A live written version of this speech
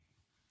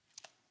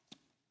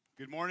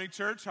Good morning,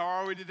 church. How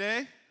are we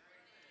today?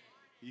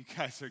 You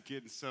guys are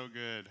getting so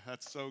good.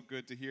 That's so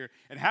good to hear.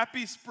 And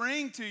happy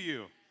spring to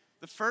you.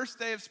 The first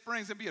day of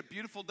spring is going to be a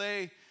beautiful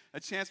day, a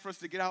chance for us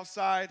to get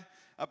outside.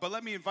 But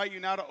let me invite you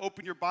now to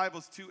open your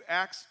Bibles to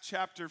Acts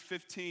chapter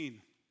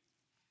 15.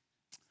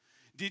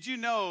 Did you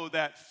know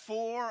that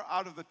 4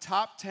 out of the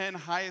top 10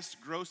 highest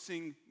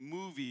grossing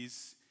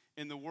movies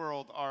in the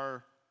world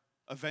are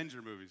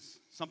Avenger movies?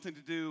 Something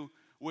to do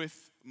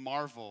with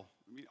Marvel.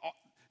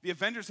 The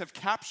Avengers have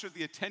captured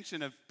the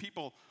attention of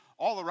people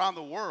all around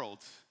the world.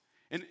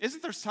 And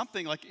isn't there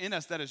something like in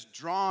us that is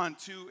drawn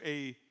to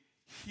a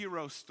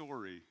hero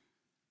story?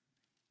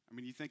 I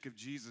mean, you think of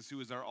Jesus, who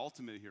is our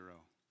ultimate hero.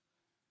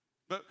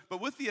 But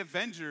with the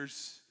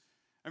Avengers,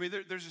 I mean,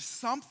 there's just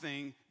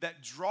something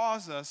that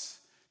draws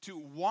us to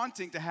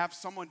wanting to have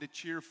someone to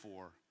cheer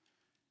for.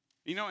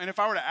 You know, and if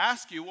I were to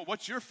ask you, well,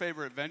 what's your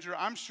favorite Avenger?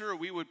 I'm sure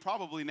we would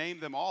probably name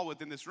them all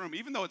within this room,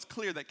 even though it's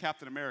clear that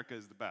Captain America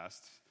is the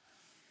best.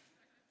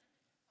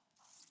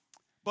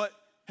 But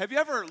have you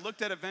ever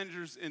looked at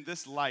Avengers in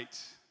this light?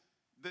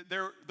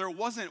 There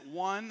wasn't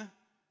one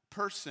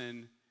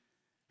person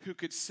who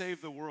could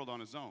save the world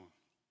on his own.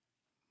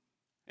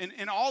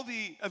 In all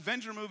the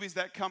Avenger movies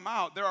that come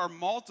out, there are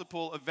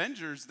multiple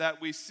Avengers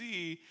that we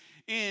see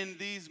in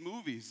these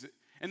movies.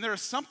 And there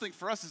is something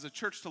for us as a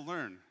church to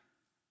learn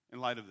in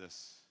light of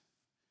this.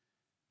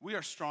 We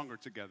are stronger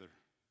together.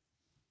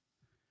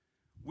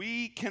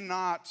 We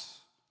cannot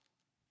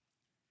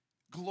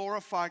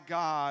glorify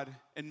God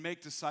and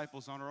make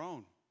disciples on our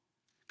own.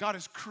 God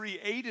has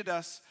created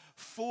us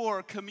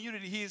for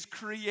community. He has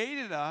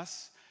created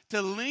us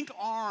to link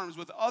arms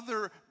with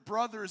other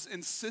brothers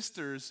and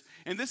sisters.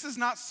 And this is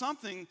not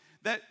something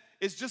that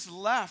is just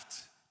left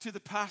to the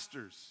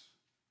pastors,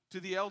 to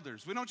the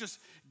elders. We don't just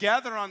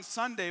gather on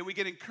Sunday, we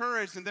get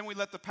encouraged, and then we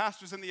let the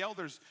pastors and the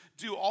elders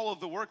do all of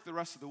the work the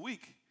rest of the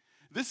week.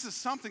 This is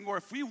something where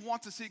if we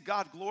want to see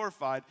God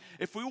glorified,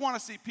 if we want to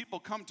see people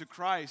come to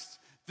Christ,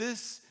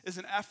 this is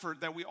an effort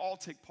that we all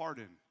take part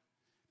in.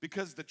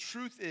 Because the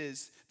truth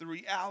is, the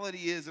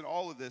reality is in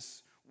all of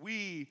this,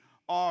 we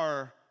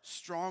are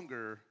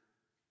stronger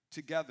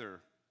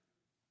together.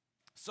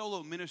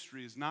 Solo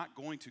ministry is not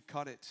going to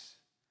cut it.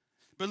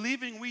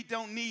 Believing we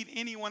don't need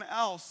anyone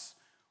else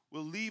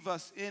will leave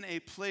us in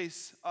a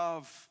place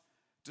of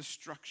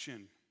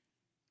destruction.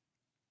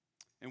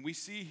 And we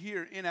see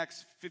here in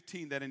Acts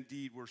 15 that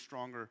indeed we're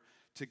stronger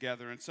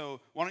together. And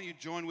so why don't you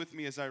join with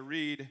me as I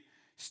read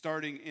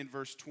starting in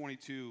verse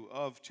 22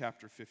 of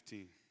chapter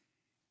 15.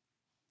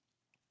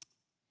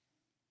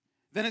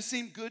 Then it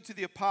seemed good to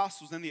the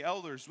apostles and the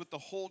elders with the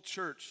whole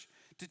church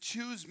to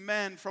choose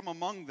men from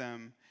among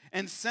them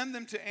and send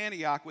them to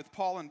Antioch with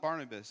Paul and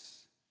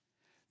Barnabas.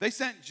 They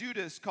sent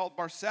Judas, called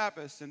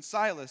Barsabbas, and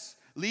Silas,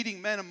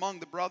 leading men among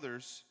the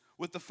brothers,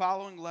 with the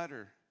following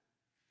letter.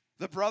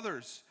 The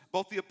brothers,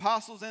 both the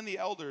apostles and the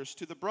elders,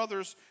 to the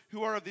brothers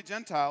who are of the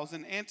Gentiles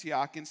in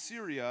Antioch and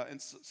Syria and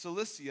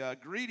Cilicia,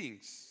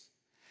 greetings.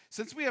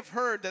 Since we have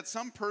heard that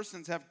some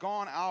persons have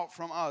gone out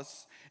from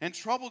us and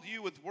troubled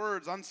you with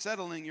words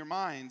unsettling your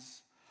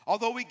minds,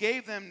 although we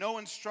gave them no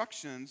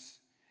instructions,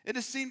 it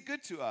has seemed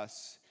good to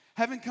us,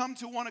 having come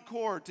to one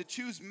accord, to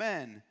choose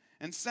men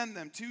and send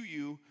them to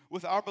you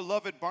with our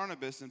beloved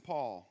Barnabas and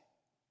Paul,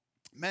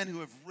 men who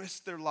have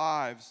risked their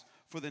lives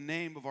for the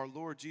name of our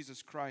Lord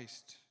Jesus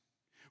Christ.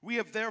 We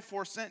have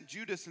therefore sent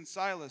Judas and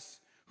Silas,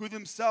 who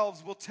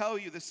themselves will tell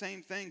you the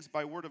same things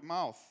by word of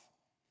mouth.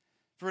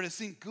 For it has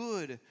seemed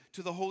good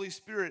to the Holy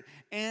Spirit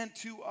and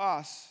to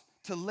us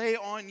to lay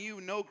on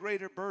you no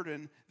greater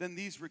burden than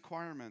these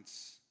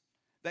requirements,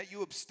 that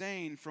you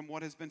abstain from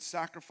what has been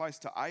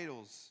sacrificed to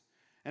idols,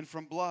 and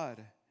from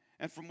blood,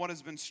 and from what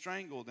has been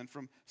strangled, and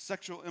from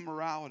sexual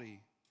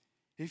immorality.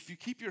 If you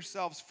keep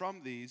yourselves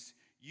from these,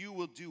 you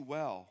will do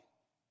well.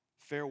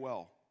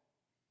 Farewell.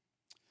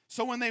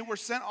 So when they were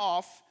sent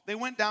off, they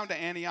went down to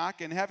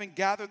Antioch, and having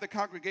gathered the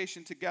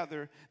congregation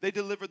together, they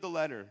delivered the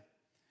letter.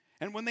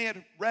 And when they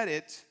had read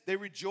it, they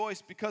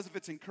rejoiced because of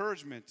its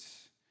encouragement.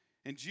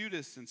 And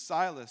Judas and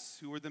Silas,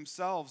 who were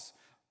themselves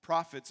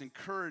prophets,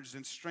 encouraged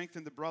and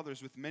strengthened the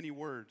brothers with many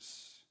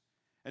words.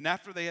 And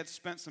after they had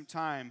spent some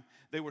time,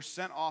 they were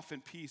sent off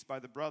in peace by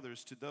the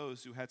brothers to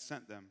those who had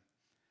sent them.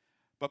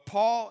 But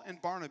Paul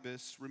and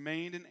Barnabas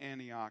remained in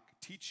Antioch,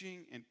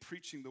 teaching and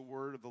preaching the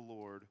word of the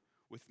Lord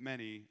with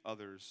many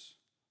others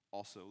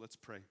also. Let's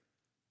pray.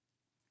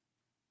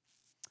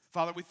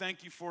 Father, we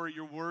thank you for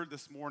your word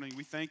this morning.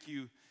 We thank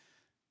you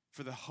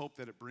for the hope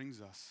that it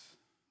brings us.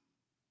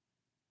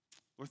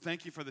 Lord,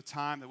 thank you for the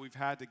time that we've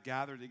had to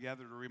gather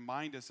together to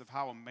remind us of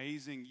how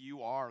amazing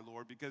you are,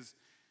 Lord, because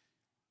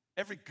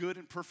every good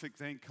and perfect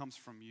thing comes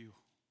from you.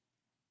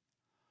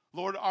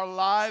 Lord, our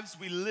lives,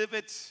 we live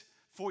it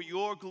for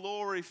your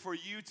glory, for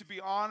you to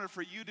be honored,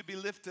 for you to be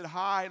lifted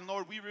high. And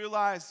Lord, we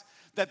realize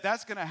that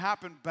that's going to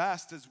happen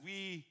best as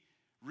we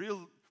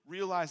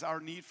realize our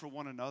need for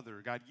one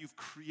another. God, you've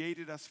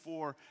created us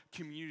for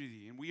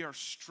community, and we are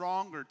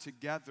stronger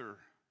together.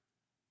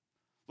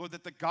 Lord,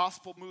 that the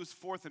gospel moves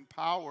forth in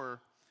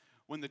power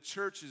when the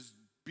church is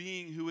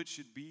being who it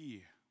should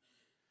be.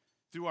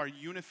 through our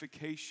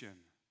unification,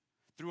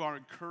 through our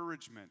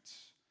encouragement.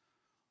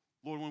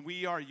 Lord, when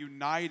we are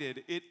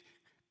united, it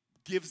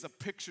gives a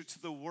picture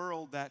to the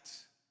world that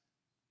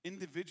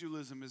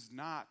individualism is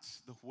not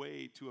the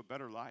way to a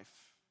better life.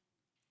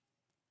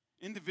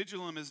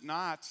 Individualism is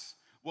not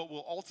what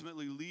will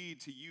ultimately lead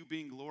to you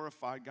being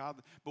glorified,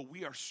 God, but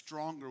we are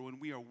stronger when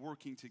we are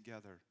working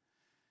together.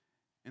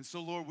 And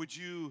so, Lord, would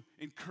you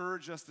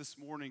encourage us this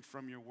morning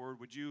from your word?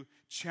 Would you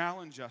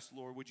challenge us,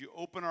 Lord? Would you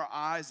open our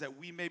eyes that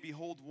we may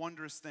behold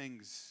wondrous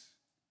things?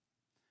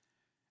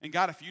 And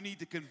God, if you need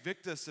to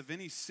convict us of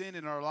any sin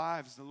in our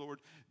lives, the Lord,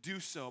 do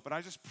so. But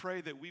I just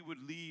pray that we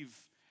would leave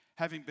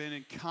having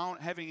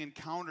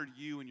encountered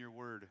you in your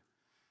word.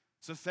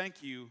 So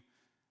thank you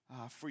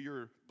for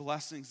your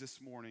blessings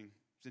this morning.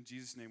 In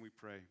Jesus' name we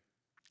pray.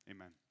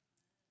 Amen.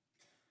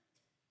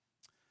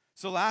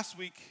 So last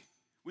week,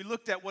 we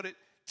looked at what it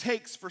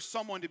takes for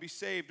someone to be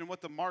saved and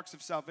what the marks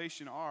of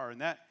salvation are.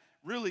 And that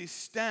really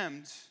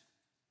stemmed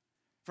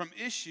from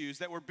issues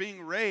that were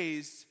being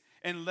raised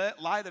in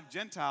light of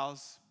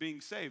Gentiles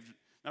being saved.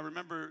 Now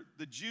remember,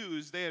 the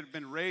Jews, they had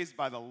been raised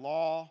by the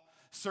law.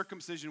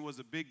 Circumcision was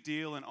a big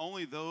deal, and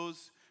only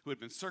those who had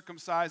been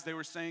circumcised, they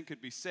were saying,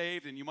 could be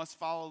saved, and you must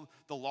follow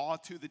the law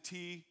to the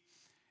T.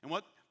 And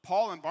what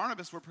Paul and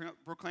Barnabas were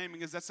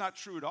proclaiming is that's not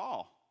true at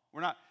all.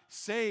 We're not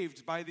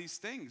saved by these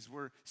things.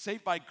 We're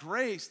saved by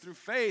grace through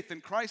faith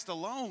in Christ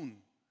alone.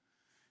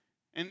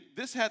 And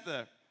this had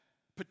the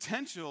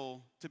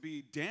potential to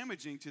be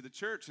damaging to the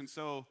church, and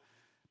so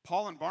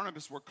Paul and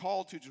Barnabas were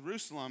called to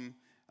Jerusalem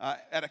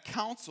at a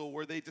council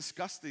where they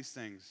discussed these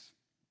things.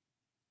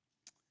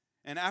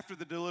 And after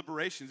the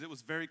deliberations, it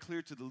was very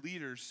clear to the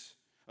leaders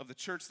of the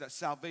church that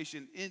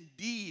salvation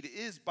indeed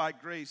is by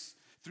grace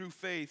through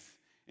faith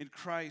in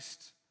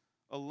Christ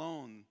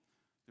alone.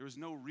 There was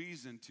no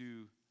reason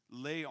to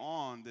lay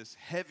on this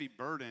heavy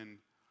burden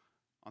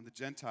on the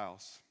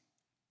Gentiles.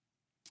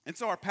 And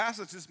so our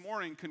passage this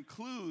morning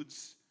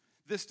concludes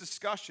this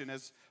discussion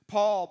as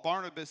Paul,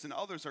 Barnabas, and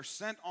others are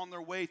sent on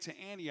their way to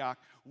Antioch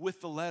with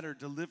the letter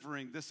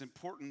delivering this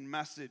important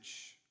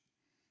message.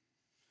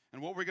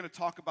 And what we're going to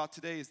talk about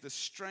today is the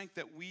strength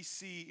that we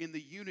see in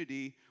the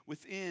unity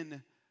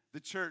within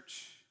the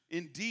church.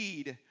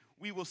 Indeed,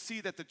 we will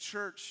see that the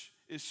church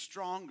is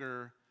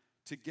stronger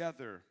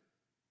together.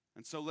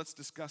 And so let's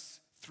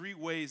discuss 3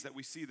 ways that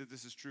we see that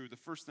this is true. The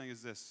first thing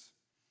is this: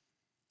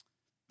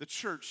 the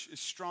church is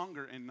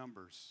stronger in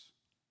numbers.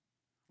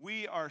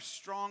 We are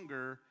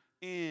stronger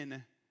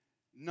in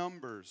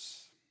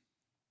numbers.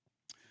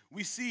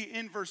 We see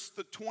in verse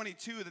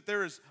 22 that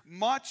there is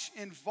much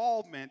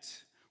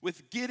involvement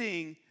with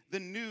getting the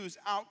news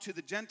out to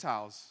the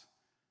Gentiles.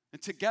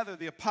 And together,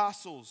 the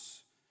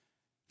apostles,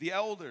 the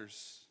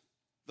elders,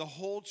 the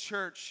whole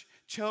church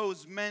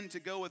chose men to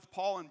go with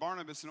Paul and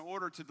Barnabas in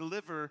order to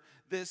deliver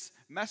this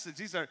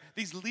message.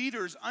 These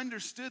leaders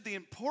understood the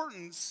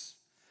importance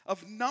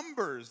of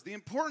numbers, the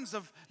importance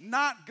of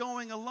not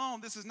going alone.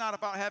 This is not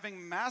about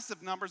having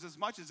massive numbers as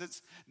much as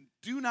it's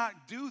do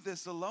not do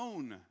this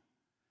alone.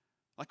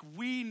 Like,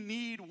 we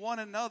need one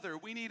another.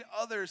 We need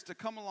others to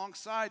come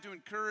alongside to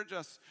encourage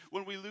us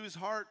when we lose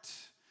heart.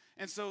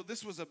 And so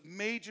this was a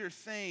major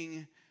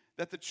thing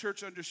that the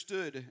church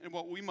understood and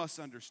what we must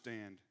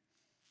understand.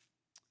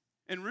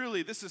 And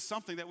really, this is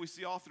something that we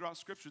see all throughout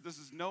Scripture. This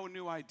is no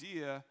new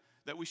idea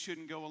that we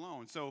shouldn't go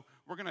alone. So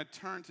we're going to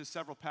turn to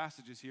several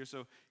passages here.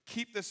 So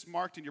keep this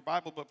marked in your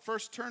Bible. But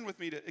first, turn with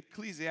me to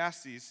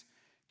Ecclesiastes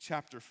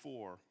chapter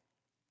 4.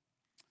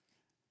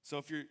 So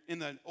if you're in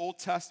the Old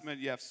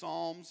Testament, you have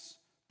Psalms,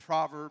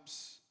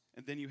 Proverbs,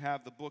 and then you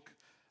have the book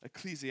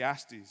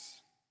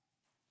Ecclesiastes.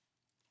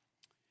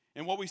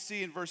 And what we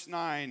see in verse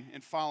 9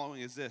 and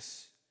following is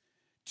this: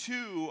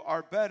 2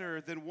 are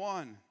better than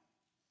 1,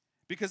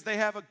 because they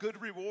have a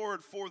good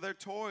reward for their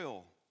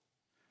toil.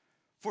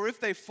 For if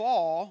they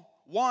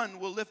fall, one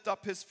will lift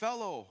up his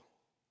fellow.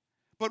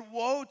 But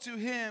woe to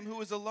him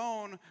who is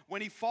alone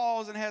when he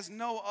falls and has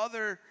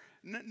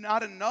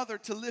not another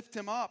to lift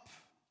him up.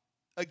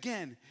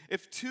 Again,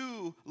 if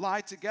 2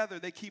 lie together,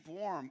 they keep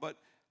warm, but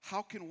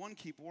how can one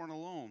keep warm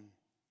alone?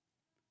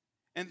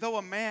 And though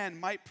a man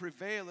might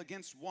prevail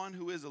against one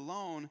who is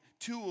alone,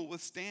 2 will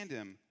withstand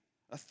him.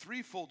 A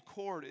threefold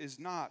cord is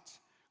not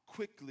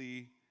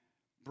quickly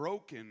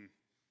broken.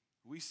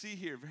 We see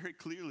here very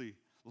clearly,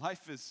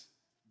 life is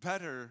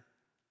better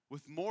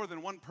with more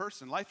than one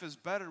person. Life is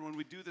better when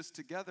we do this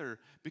together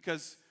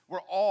because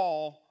we're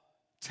all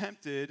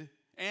tempted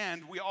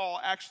and we all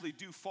actually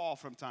do fall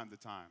from time to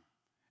time.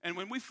 And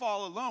when we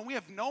fall alone, we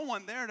have no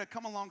one there to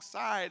come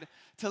alongside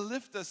to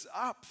lift us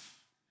up.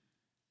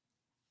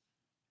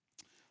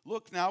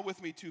 Look now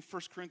with me to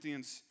 1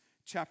 Corinthians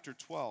chapter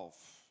 12.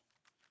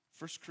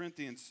 1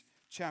 Corinthians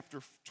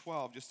chapter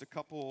 12, just a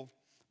couple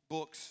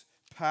books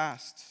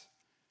past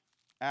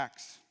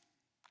Acts.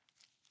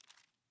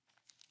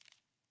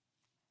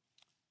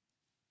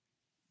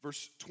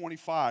 Verse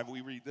 25,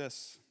 we read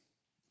this.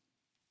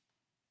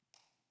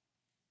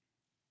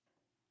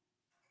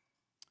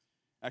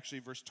 Actually,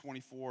 verse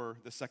 24,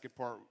 the second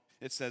part,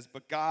 it says,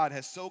 "But God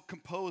has so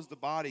composed the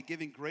body,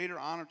 giving greater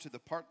honor to the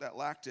part that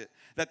lacked it,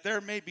 that there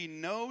may be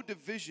no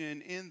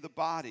division in the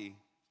body,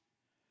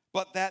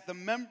 but that the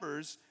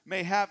members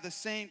may have the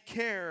same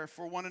care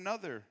for one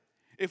another.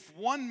 If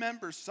one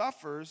member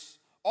suffers,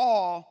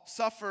 all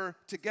suffer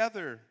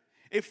together.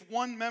 If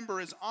one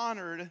member is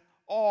honored,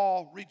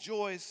 all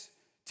rejoice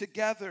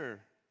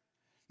together.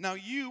 Now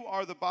you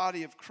are the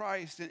body of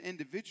Christ and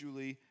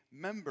individually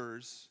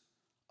members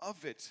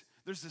of it."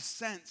 There's a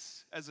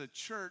sense as a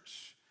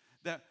church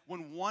that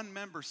when one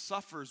member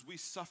suffers, we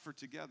suffer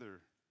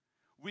together.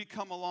 We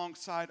come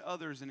alongside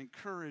others and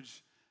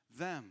encourage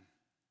them.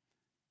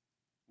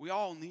 We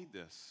all need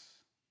this.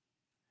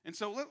 And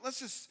so let's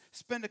just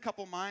spend a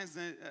couple minds.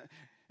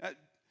 Let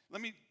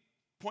me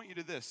point you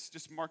to this.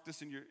 Just mark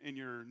this in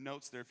your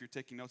notes there if you're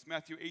taking notes.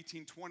 Matthew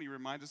 18:20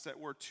 reminds us that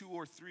where 2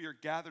 or 3 are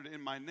gathered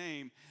in my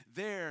name,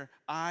 there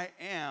I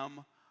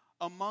am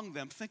among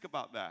them. Think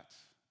about that.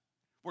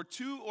 Where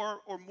 2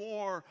 or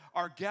more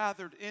are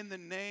gathered in the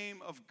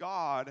name of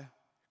God,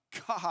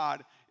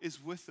 God is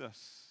with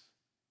us.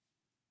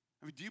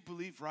 I mean, do you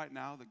believe right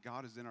now that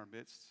God is in our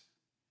midst?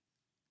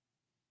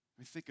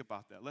 I mean, think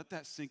about that. Let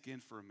that sink in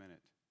for a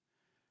minute.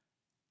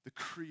 The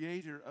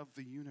creator of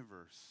the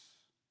universe,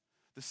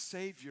 the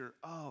Savior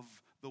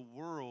of the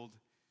world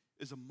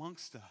is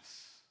amongst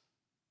us.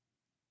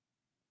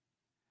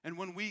 And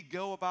when we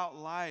go about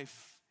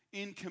life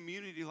in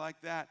community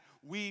like that,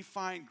 we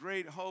find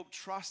great hope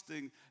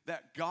trusting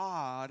that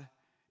God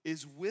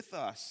is with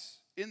us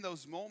in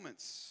those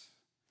moments.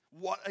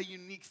 What a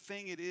unique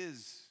thing it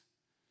is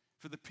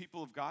for the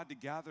people of God to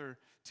gather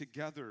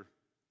together.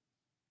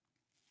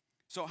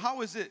 So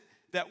how is it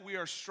that we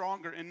are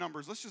stronger in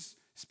numbers? Let's just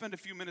spend a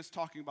few minutes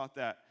talking about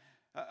that.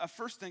 A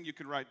first thing you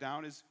could write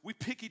down is we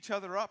pick each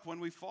other up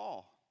when we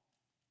fall.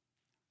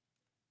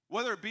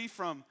 Whether it be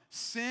from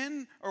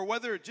sin or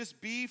whether it just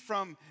be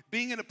from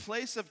being in a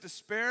place of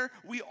despair,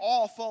 we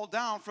all fall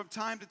down from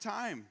time to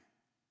time.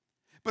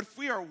 But if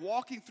we are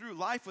walking through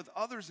life with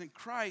others in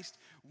Christ,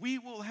 we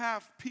will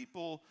have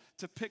people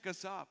to pick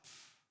us up.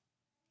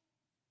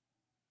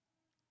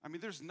 I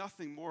mean, there's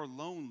nothing more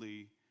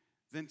lonely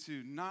than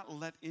to not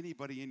let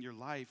anybody in your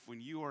life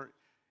when you are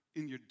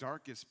in your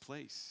darkest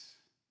place.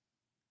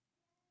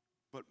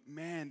 But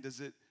man, does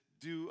it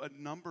do a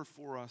number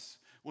for us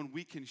when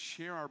we can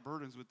share our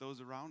burdens with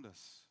those around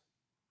us.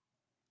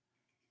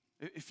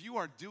 If you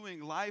are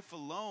doing life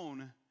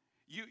alone,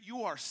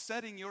 you are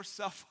setting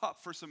yourself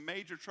up for some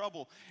major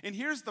trouble. And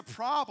here's the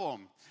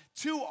problem.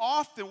 Too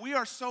often we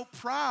are so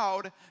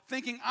proud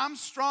thinking, I'm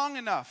strong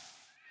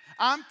enough,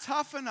 I'm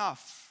tough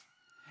enough.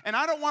 And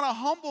I don't want to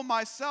humble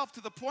myself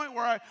to the point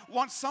where I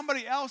want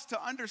somebody else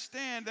to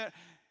understand that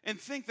and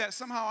think that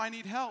somehow I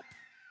need help.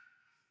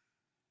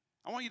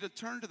 I want you to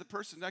turn to the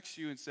person next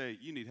to you and say,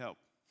 you need help.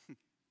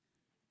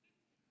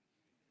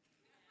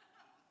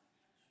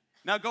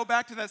 Now go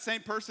back to that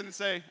same person and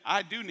say,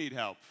 I do need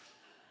help.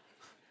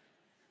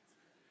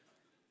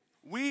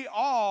 We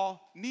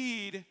all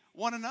need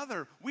one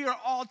another. We are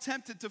all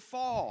tempted to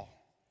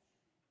fall.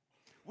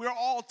 We're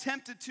all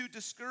tempted to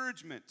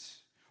discouragement.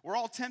 We're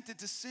all tempted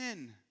to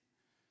sin.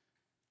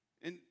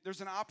 And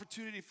there's an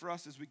opportunity for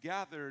us as we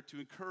gather to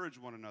encourage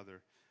one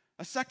another.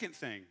 A second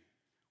thing,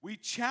 we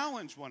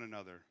challenge one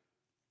another.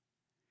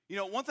 You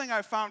know, one thing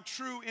I found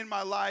true in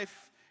my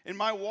life, in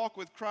my walk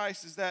with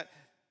Christ, is that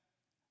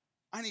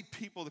I need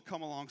people to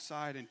come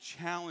alongside and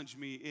challenge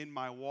me in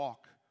my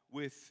walk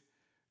with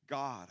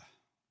God.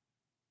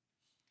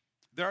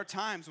 There are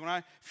times when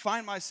I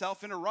find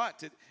myself in a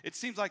rut. It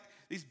seems like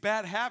these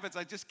bad habits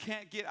I just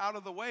can't get out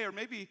of the way, or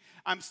maybe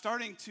I'm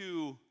starting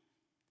to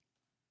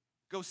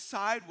go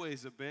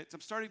sideways a bit.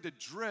 I'm starting to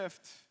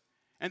drift,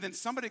 and then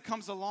somebody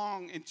comes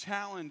along and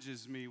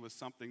challenges me with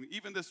something.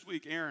 Even this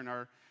week, Aaron,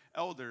 our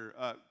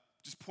elder,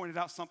 just pointed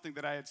out something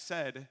that I had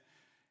said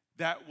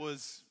that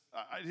was,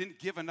 I didn't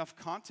give enough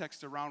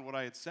context around what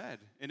I had said.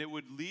 And it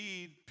would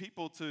lead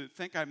people to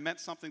think I meant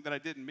something that I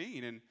didn't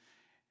mean.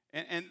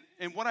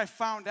 And what I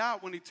found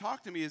out when he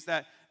talked to me is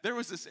that there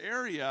was this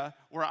area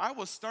where I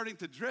was starting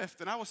to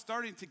drift and I was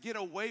starting to get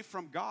away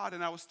from God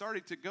and I was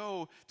starting to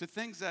go to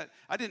things that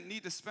I didn't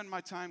need to spend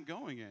my time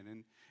going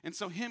in. And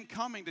so him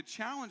coming to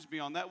challenge me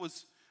on that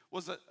was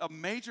a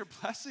major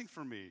blessing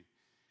for me,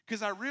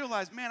 because I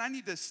realized, man, I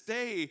need to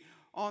stay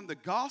on the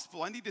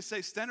gospel. I need to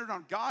stay centered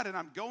on God, and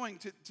I'm going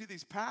to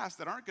these paths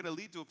that aren't going to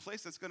lead to a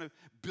place that's going to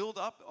build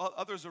up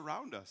others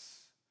around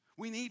us.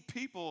 We need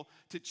people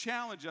to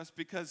challenge us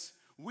because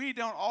we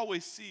don't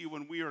always see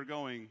when we are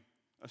going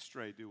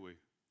astray, do we?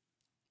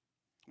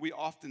 We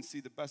often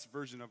see the best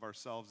version of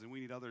ourselves, and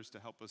we need others to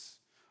help us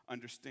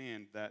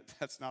understand that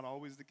that's not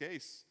always the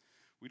case.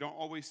 We don't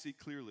always see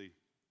clearly.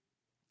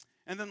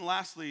 And then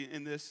lastly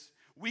in this,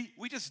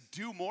 we just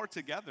do more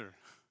together.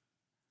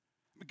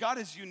 God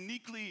has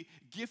uniquely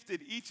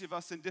gifted each of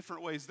us in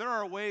different ways. There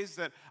are ways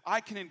that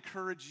I can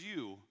encourage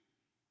you.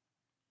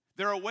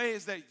 There are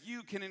ways that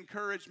you can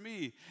encourage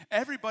me.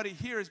 Everybody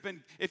here has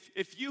been,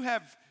 if you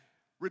have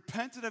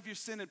repented of your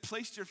sin and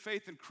placed your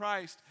faith in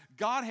Christ,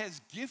 God has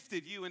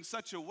gifted you in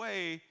such a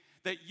way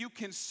that you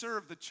can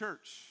serve the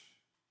church.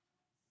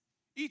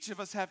 Each of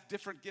us have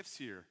different gifts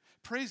here.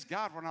 Praise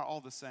God, we're not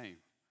all the same.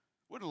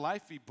 Wouldn't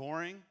life be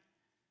boring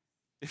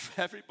if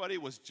everybody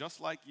was just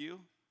like you?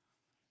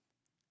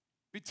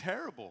 It'd be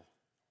terrible.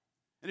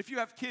 And if you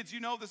have kids, you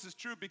know this is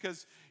true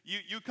because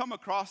you come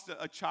across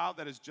a child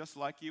that is just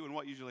like you, and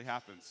what usually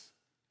happens?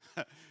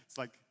 It's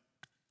like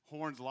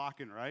horns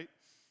locking, right?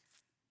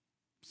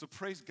 So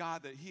praise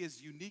God that He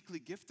has uniquely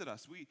gifted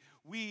us.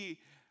 We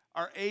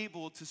are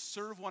able to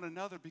serve one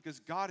another because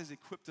God has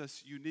equipped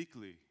us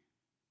uniquely.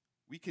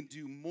 We can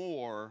do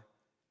more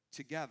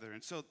together.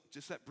 And so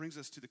just that brings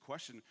us to the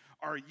question,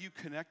 are you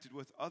connected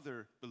with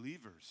other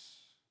believers?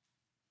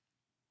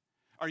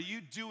 Are you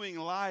doing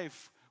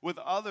life with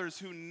others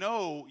who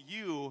know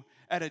you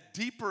at a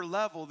deeper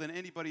level than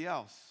anybody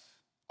else?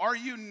 Are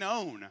you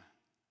known?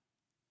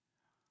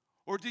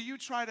 Or do you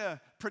try to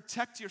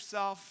protect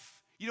yourself?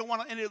 You don't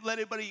want to let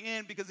anybody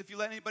in because if you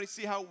let anybody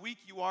see how weak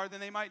you are, then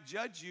they might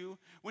judge you,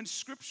 when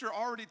Scripture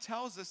already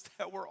tells us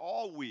that we're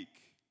all weak.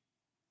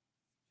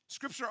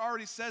 Scripture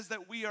already says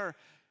that we are,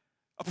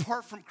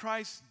 apart from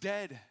Christ,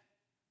 dead.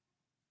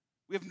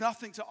 We have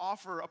nothing to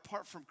offer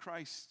apart from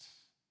Christ.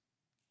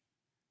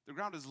 The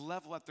ground is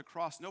level at the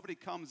cross. Nobody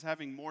comes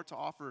having more to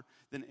offer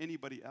than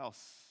anybody else.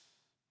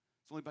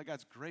 It's only by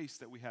God's grace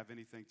that we have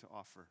anything to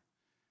offer.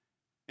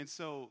 And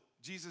so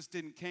Jesus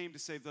didn't came to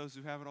save those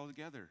who have it all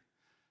together.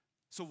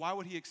 So why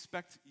would He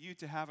expect you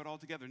to have it all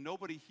together?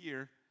 Nobody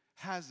here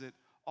has it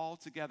all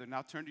together.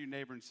 Now turn to your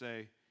neighbor and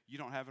say, you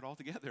don't have it all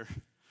together.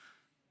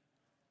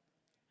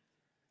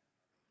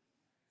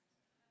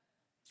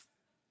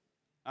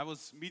 I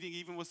was meeting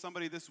even with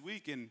somebody this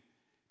week and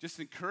just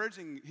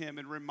encouraging him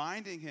and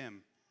reminding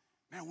him,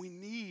 man, we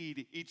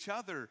need each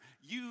other.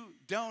 You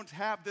don't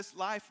have this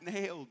life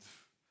nailed.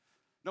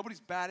 Nobody's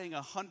batting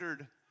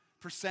 100%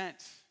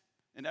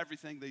 in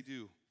everything they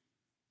do.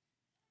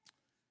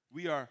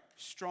 We are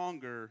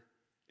stronger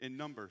in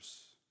numbers.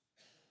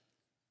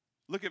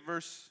 Look at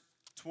verse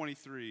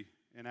 23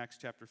 in Acts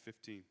chapter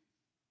 15.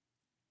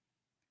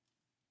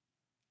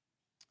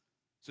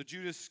 So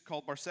Judas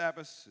called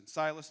Barsabbas and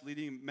Silas,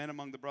 leading men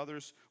among the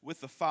brothers,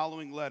 with the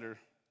following letter.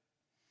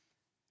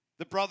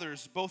 The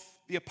brothers, both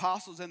the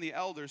apostles and the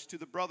elders, to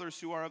the brothers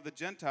who are of the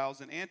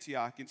Gentiles in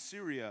Antioch, in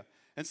Syria,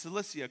 and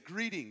Cilicia,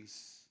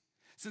 greetings.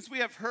 Since we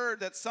have heard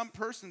that some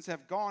persons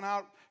have gone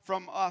out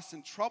from us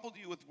and troubled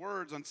you with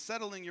words,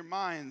 unsettling your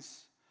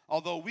minds,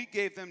 although we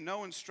gave them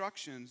no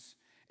instructions,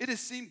 it has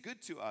seemed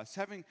good to us,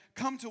 having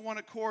come to one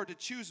accord, to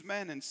choose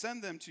men and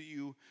send them to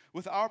you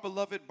with our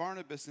beloved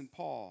Barnabas and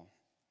Paul,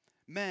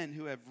 men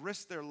who have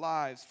risked their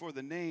lives for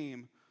the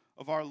name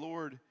of our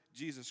Lord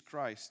Jesus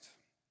Christ.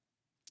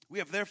 We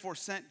have therefore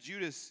sent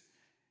Judas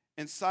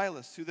and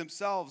Silas, who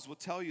themselves will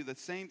tell you the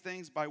same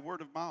things by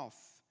word of mouth.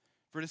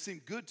 For it has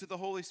seemed good to the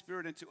Holy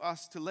Spirit and to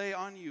us to lay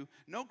on you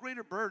no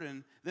greater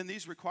burden than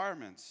these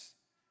requirements,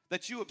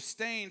 that you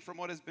abstain from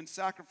what has been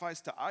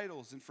sacrificed to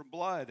idols, and from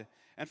blood,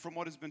 and from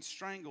what has been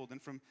strangled,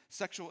 and from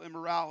sexual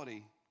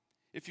immorality.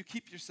 If you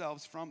keep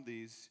yourselves from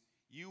these,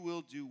 you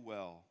will do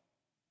well.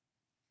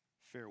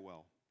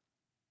 Farewell.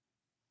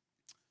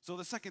 So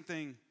the second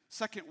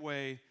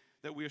way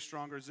that we are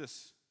stronger is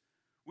this.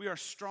 We are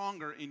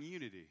stronger in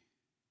unity.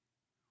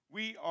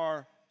 We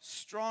are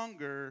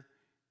stronger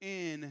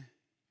in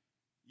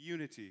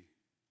unity.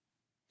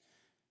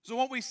 So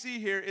what we see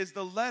here is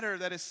the letter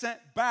that is sent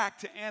back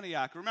to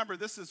Antioch. Remember,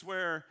 this is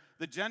where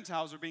the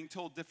Gentiles are being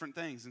told different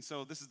things. And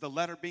so this is the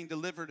letter being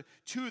delivered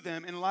to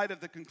them in light of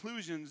the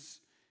conclusions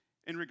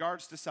in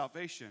regards to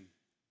salvation.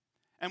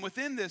 And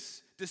within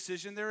this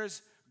decision, there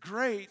is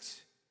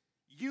great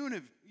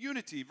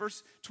unity.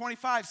 Verse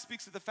 25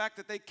 speaks of the fact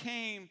that they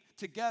came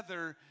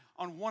together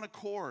on one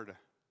accord.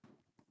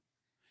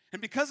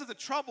 And because of the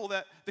trouble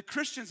that the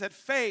Christians had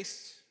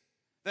faced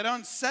that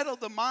unsettled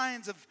the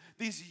minds of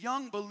these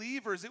young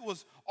believers, it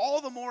was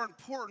all the more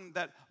important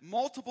that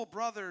multiple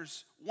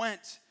brothers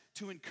went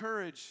to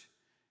encourage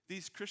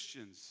these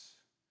Christians.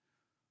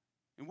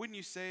 And wouldn't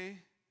you say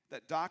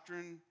that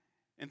doctrine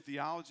and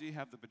theology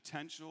have the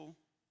potential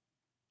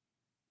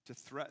to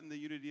threaten the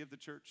unity of the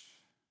church?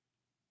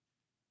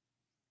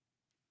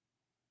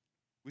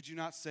 Would you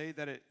not say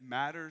that it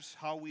matters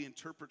how we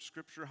interpret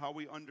Scripture, how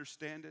we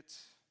understand it?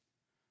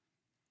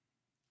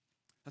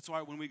 That's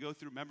why when we go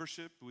through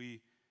membership,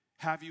 we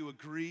have you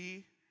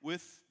agree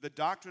with the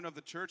doctrine of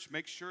the church.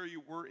 Make sure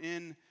you were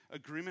in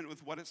agreement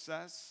with what it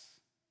says.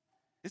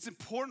 It's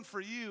important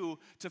for you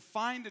to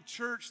find a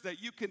church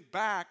that you can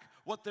back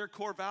what their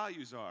core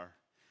values are.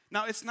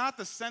 Now, it's not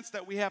the sense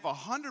that we have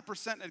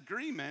 100%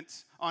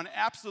 agreement on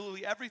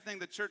absolutely everything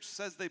the church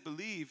says they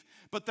believe,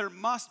 but there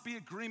must be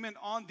agreement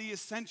on the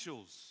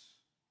essentials.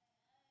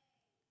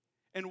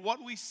 And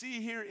what we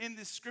see here in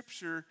this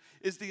scripture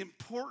is the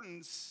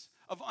importance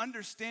of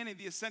understanding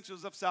the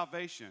essentials of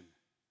salvation.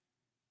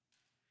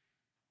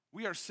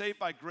 We are saved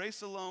by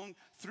grace alone,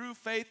 through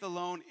faith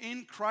alone,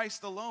 in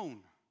Christ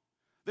alone.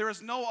 There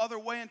is no other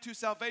way into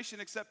salvation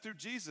except through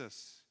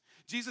Jesus.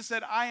 Jesus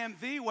said, I am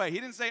the way. He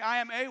didn't say, I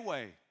am a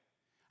way.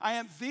 I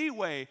am the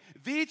way,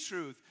 the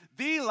truth,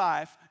 the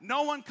life.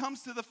 No one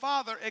comes to the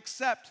Father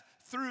except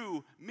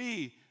through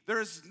me. There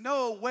is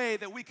no way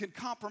that we can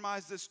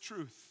compromise this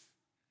truth.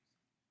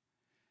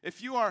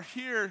 If you are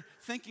here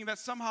thinking that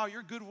somehow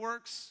your good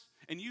works,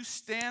 and you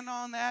stand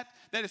on that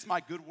it's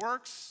my good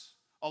works,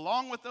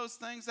 along with those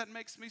things that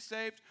makes me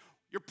saved,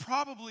 you're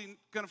probably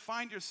going to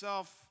find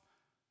yourself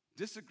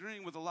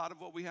disagreeing with a lot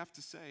of what we have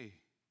to say.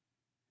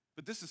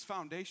 But this is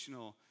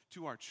foundational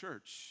to our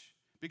church.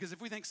 Because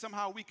if we think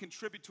somehow we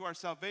contribute to our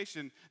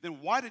salvation,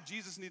 then why did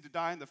Jesus need to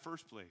die in the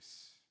first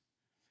place?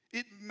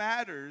 It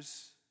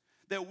matters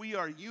that we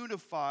are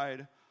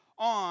unified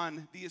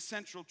on the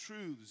essential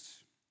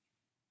truths.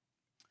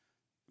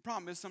 The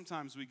problem is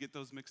sometimes we get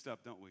those mixed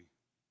up, don't we?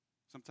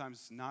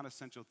 Sometimes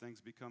non-essential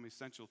things become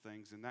essential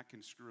things, and that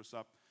can screw us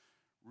up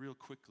real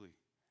quickly.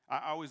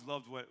 I always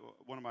loved what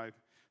one of my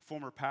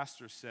former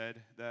pastors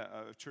said,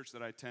 a church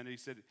that I attended. He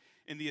said,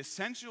 in the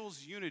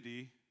essentials,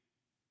 unity;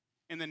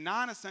 in the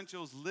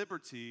non-essentials,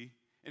 liberty;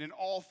 and in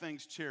all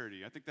things,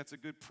 charity. I think that's a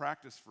good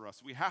practice for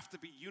us. We have to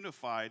be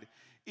unified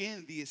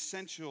in the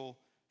essential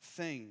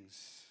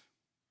things.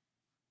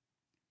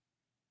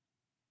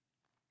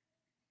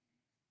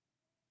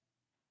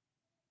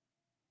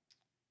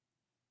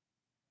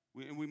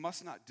 We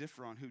must not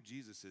differ on who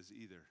Jesus is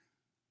either.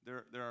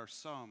 There are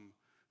some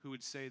who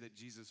would say that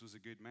Jesus was a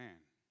good man.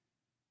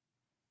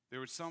 There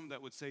were some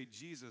that would say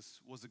Jesus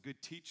was a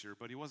good teacher,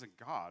 but he wasn't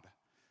God.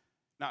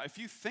 Now, if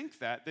you think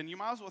that, then you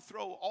might as well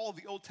throw all of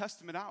the Old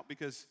Testament out,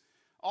 because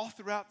all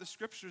throughout the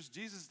scriptures,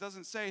 Jesus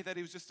doesn't say that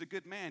he was just a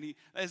good man. He,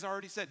 as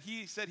already said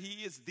he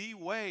is the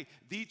way,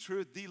 the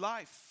truth, the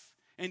life.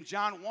 In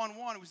John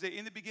 1:1, we say,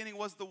 in the beginning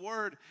was the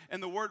Word,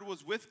 and the Word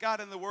was with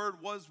God, and the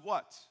Word was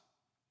what?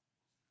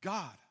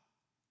 God.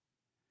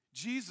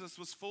 Jesus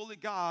was fully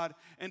God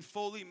and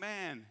fully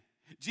man.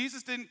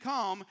 Jesus didn't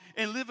come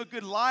and live a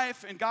good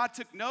life, and God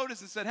took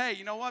notice and said, hey,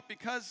 you know what?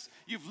 Because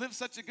you've lived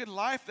such a good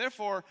life,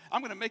 therefore, I'm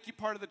going to make you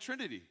part of the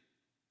Trinity.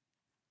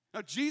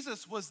 Now,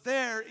 Jesus was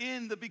there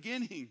in the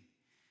beginning.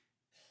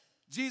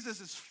 Jesus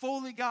is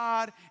fully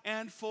God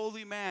and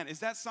fully man.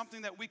 Is that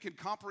something that we can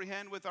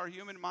comprehend with our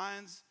human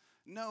minds?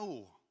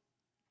 No.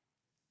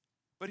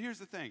 But here's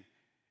the thing.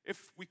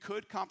 If we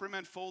could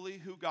comprehend fully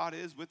who God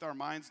is with our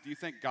minds, do you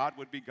think God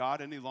would be God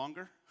any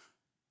longer?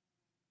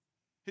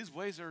 His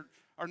ways are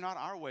not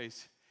our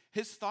ways.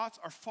 His thoughts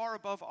are far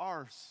above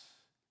ours.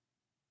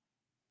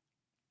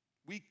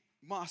 We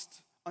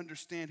must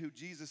understand who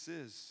Jesus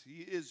is.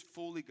 He is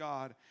fully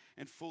God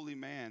and fully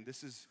man.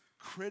 This is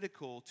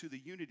critical to the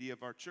unity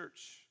of our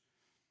church.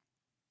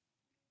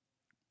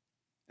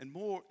 And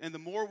the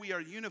more we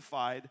are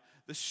unified,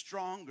 the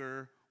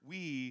stronger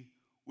we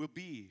will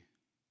be.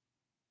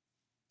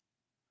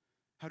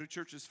 How do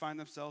churches find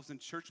themselves in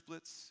church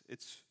splits?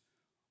 It's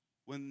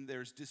when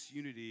there's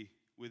disunity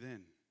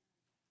within.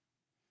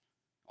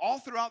 All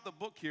throughout the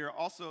book here,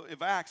 also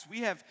of Acts, we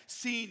have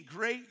seen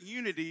great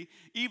unity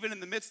even in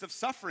the midst of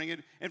suffering.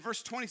 And in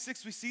verse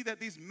 26, we see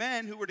that these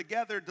men who were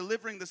together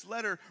delivering this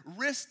letter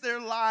risked their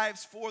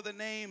lives for the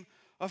name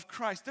of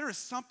Christ. There is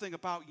something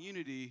about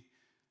unity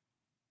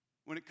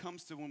when it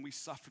comes to when we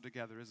suffer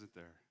together, isn't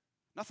there?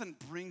 Nothing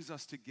brings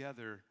us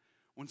together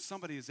when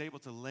somebody is able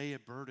to lay a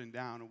burden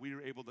down and we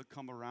are able to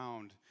come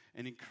around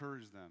and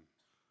encourage them.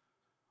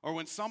 Or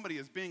when somebody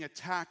is being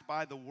attacked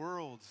by the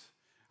world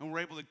and we're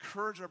able to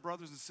encourage our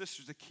brothers and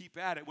sisters to keep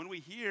at it. When we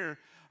hear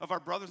of our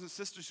brothers and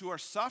sisters who are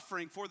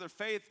suffering for their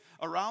faith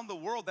around the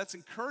world, that's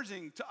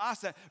encouraging to us.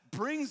 That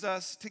brings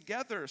us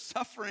together.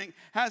 Suffering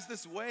has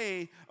this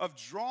way of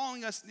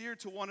drawing us near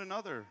to one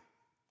another.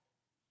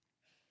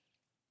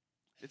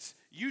 It's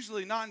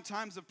usually not in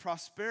times of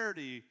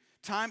prosperity,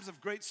 times of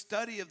great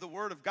study of the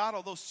Word of God,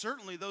 although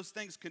certainly those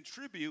things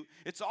contribute.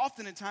 It's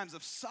often in times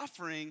of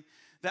suffering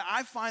that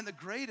I find the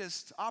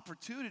greatest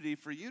opportunity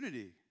for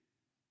unity,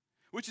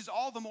 which is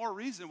all the more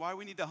reason why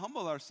we need to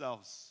humble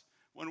ourselves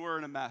when we're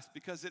in a mess,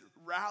 because it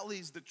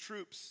rallies the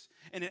troops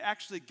and it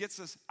actually gets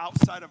us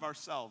outside of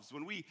ourselves.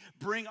 When we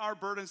bring our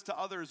burdens to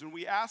others, when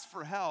we ask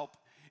for help,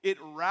 it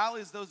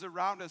rallies those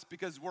around us,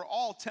 because we're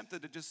all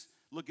tempted to just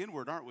look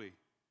inward, aren't we?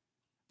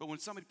 But when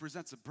somebody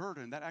presents a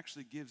burden, that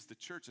actually gives the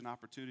church an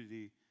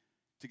opportunity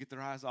to get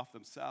their eyes off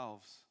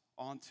themselves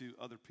onto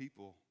other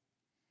people.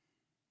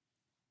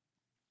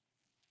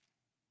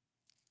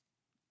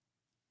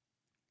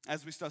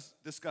 As we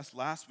discussed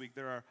last week,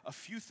 there are a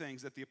few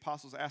things that the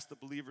apostles asked the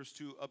believers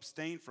to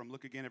abstain from.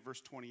 Look again at verse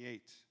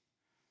 28.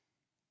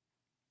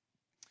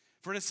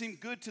 For it seemed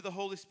good to the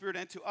Holy Spirit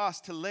and to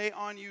us to lay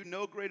on you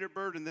no greater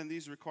burden than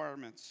these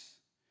requirements,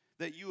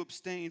 that you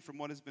abstain from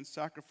what has been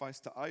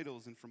sacrificed to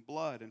idols, and from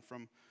blood, and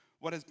from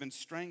what has been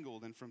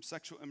strangled, and from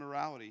sexual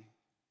immorality.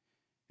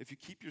 If you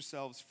keep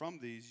yourselves from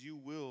these, you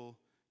will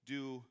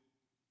do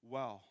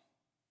well.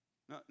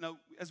 Now,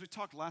 as we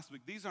talked last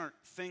week, these aren't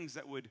things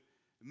that would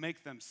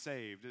make them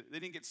saved. They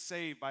didn't get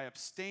saved by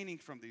abstaining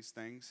from these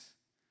things,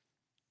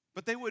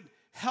 but they would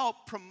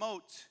help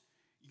promote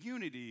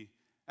unity.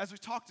 As we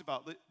talked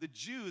about, the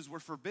Jews were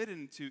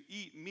forbidden to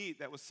eat meat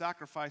that was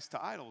sacrificed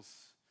to idols.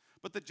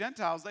 But the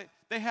Gentiles,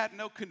 they had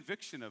no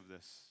conviction of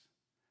this.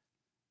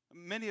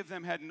 Many of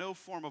them had no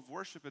form of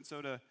worship, and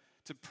so to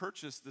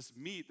purchase this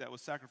meat that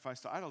was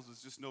sacrificed to idols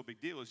was just no big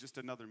deal. It was just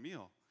another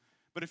meal.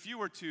 But if you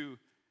were to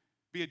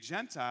be a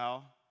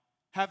Gentile,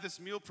 have this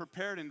meal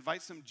prepared,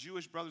 invite some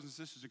Jewish brothers and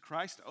sisters in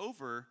Christ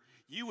over,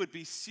 you would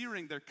be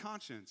searing their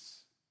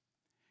conscience.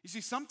 You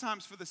see,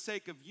 sometimes for the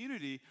sake of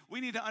unity,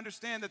 we need to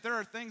understand that there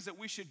are things that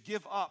we should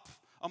give up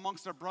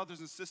amongst our brothers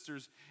and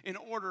sisters in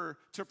order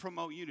to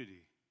promote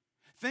unity.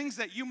 Things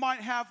that you might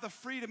have the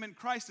freedom in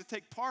Christ to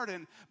take part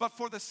in, but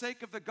for the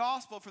sake of the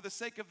gospel, for the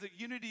sake of the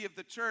unity of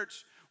the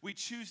church, we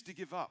choose to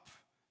give up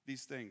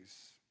these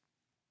things.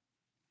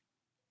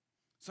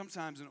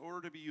 Sometimes in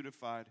order to be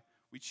unified,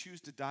 we choose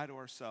to die to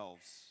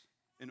ourselves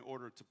in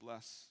order to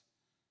bless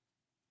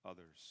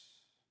others.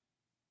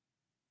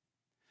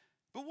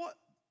 But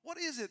what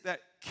is it that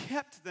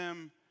kept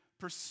them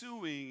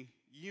pursuing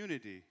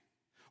unity?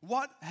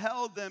 What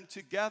held them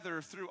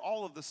together through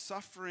all of the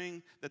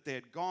suffering that they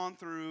had gone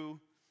through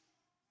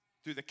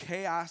the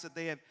chaos that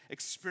they have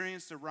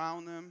experienced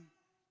around them?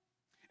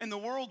 In the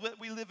world that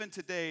we live in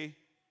today,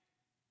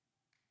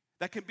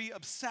 that can be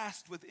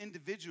obsessed with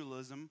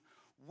individualism,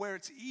 where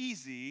it's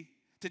easy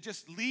to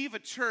just leave a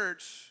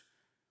church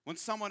when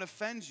someone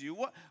offends you.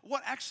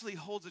 What actually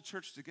holds a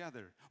church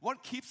together?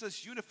 What keeps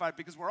us unified?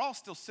 Because we're all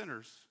still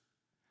sinners.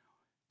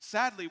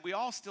 Sadly, we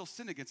all still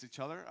sin against each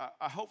other.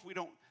 I hope we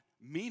don't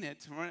mean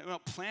it, we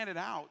don't plan it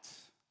out,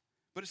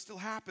 but it still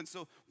happens.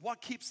 So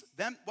what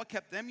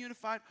kept them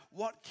unified?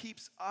 What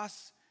keeps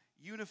us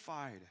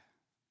unified?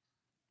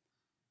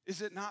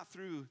 Is it not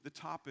through the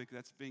topic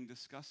that's being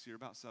discussed here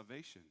about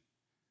salvation?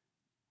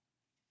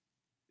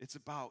 It's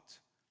about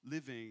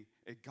living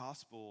a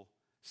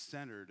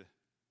gospel-centered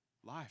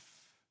life.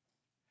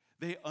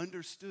 They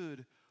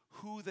understood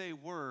who they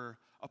were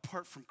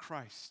apart from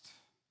Christ.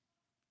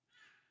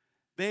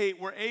 They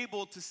were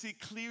able to see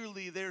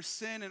clearly their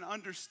sin and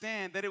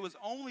understand that it was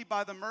only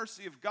by the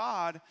mercy of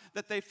God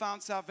that they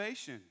found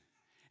salvation.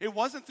 It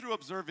wasn't through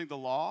observing the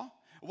law.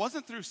 It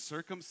wasn't through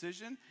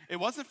circumcision. It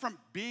wasn't from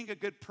being a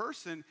good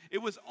person.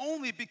 It was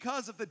only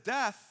because of the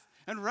death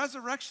and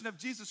resurrection of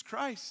Jesus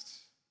Christ.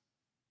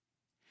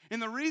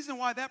 And the reason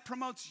why that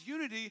promotes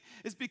unity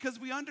is because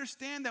we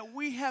understand that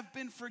we have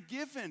been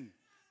forgiven,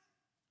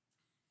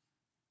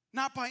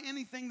 not by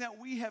anything that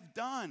we have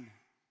done.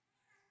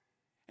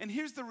 And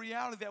here's the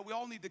reality that we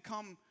all need to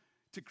come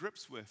to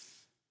grips with.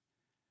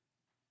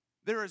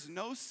 There is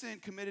no sin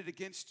committed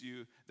against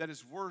you that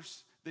is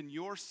worse than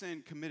your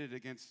sin committed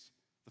against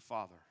the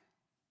Father.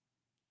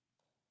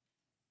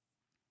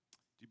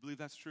 Do you believe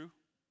that's true?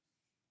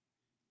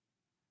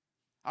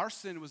 Our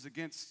sin was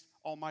against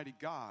Almighty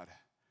God,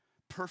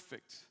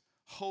 perfect,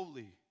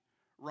 holy,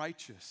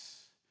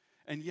 righteous.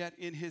 And yet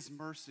in His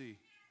mercy,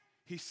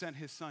 He sent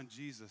His Son,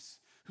 Jesus,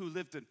 who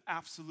lived an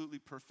absolutely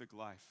perfect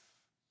life.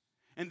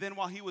 And then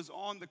while He was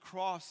on the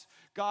cross,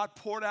 God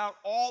poured out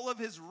all of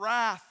His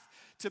wrath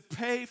to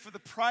pay for the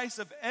price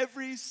of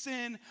every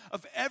sin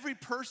of every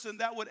person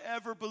that would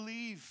ever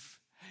believe.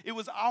 It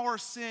was our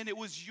sin, it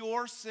was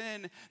your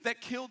sin that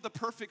killed the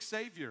perfect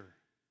Savior.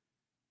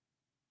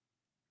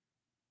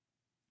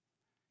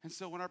 And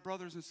so when our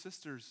brothers and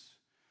sisters,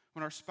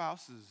 when our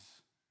spouses,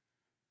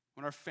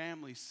 when our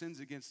family sins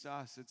against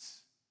us,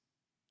 it's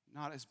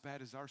not as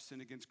bad as our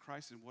sin against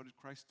Christ. And what did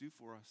Christ do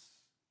for us?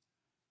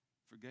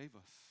 Forgave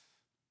us.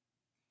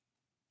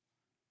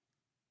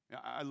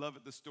 I love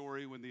it, the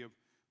story when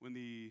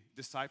the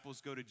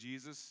disciples go to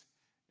Jesus,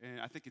 and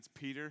I think it's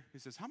Peter. He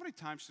says, how many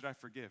times should I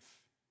forgive?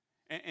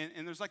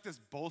 And there's like this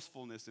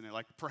boastfulness in it,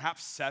 like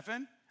perhaps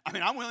 7? I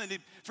mean, I'm willing to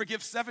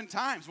forgive 7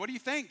 times. What do you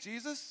think,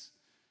 Jesus?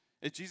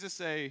 Did Jesus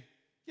say,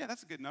 yeah,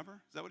 that's a good number?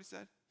 Is that what He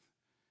said?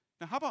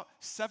 Now, how about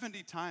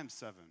 70 times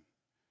 7?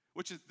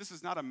 This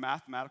is not a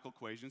mathematical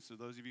equation, so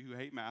those of you who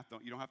hate math,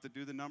 you don't have to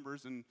do the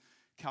numbers and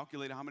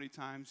calculate how many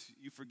times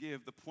you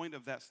forgive. The point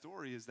of that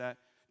story is that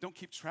don't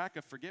keep track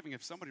of forgiving.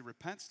 If somebody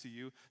repents to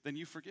you, then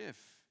you forgive.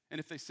 And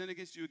if they sin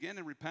against you again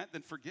and repent,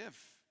 then forgive.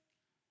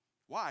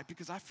 Why?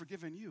 Because I've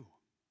forgiven you.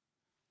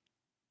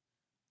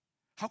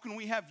 How can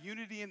we have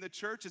unity in the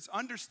church? It's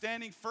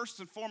understanding first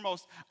and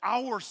foremost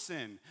our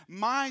sin,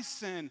 my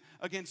sin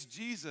against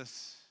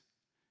Jesus,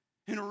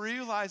 and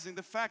realizing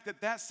the fact that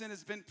that sin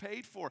has been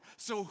paid for.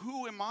 So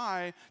who am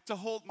I to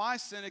hold my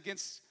sin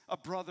against a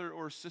brother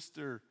or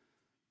sister,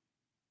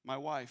 my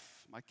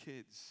wife, my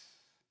kids?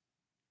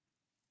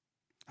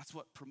 That's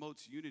what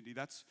promotes unity.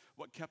 That's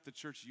what kept the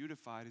church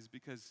unified, is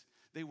because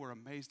they were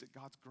amazed at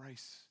God's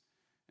grace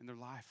in their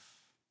life.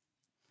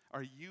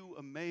 Are you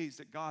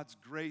amazed at God's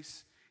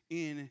grace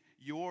in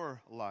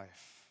your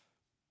life?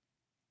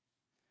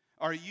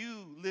 Are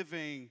you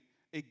living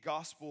a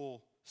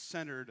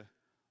gospel-centered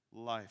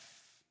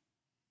life?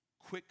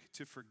 Quick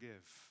to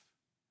forgive.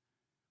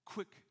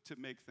 Quick to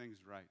make things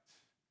right.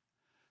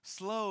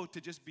 Slow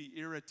to just be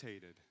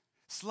irritated.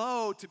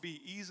 Slow to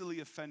be easily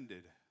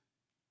offended.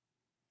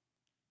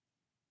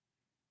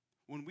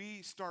 When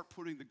we start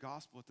putting the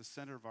gospel at the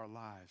center of our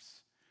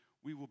lives,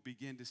 we will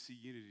begin to see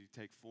unity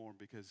take form,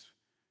 because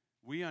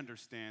we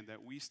understand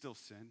that we still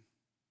sin.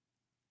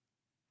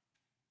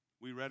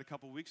 We read a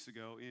couple weeks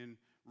ago in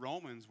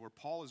Romans where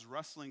Paul is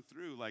wrestling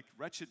through, like,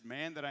 wretched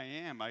man that I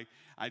am. I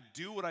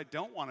do what I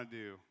don't want to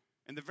do.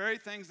 And the very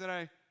things that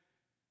I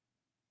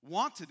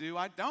want to do,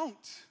 I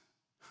don't.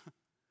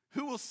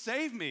 Who will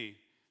save me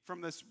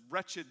from this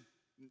wretched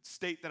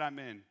state that I'm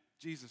in?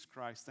 Jesus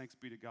Christ, thanks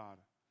be to God.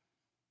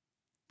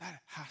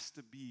 That has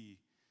to be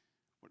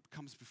what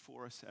comes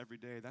before us every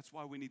day. That's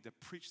why we need to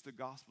preach the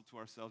gospel to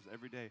ourselves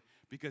every day,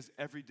 because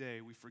every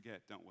day we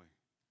forget, don't we?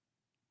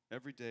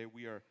 Every day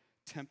we are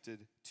tempted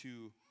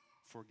to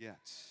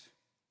forget.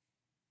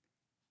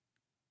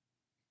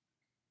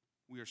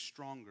 We are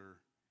stronger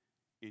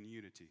in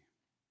unity.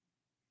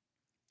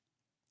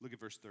 Look at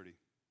verse 30.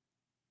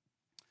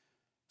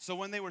 So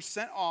when they were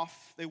sent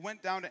off, they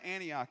went down to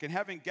Antioch, and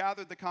having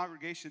gathered the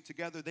congregation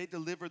together, they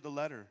delivered the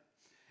letter.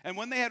 And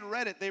when they had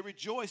read it, they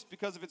rejoiced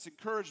because of its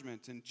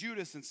encouragement. And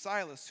Judas and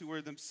Silas, who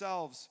were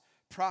themselves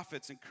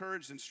prophets,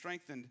 encouraged and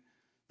strengthened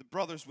the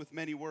brothers with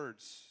many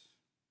words.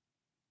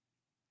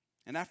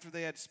 And after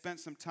they had spent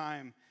some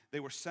time,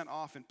 they were sent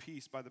off in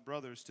peace by the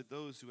brothers to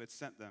those who had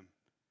sent them.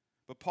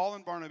 But Paul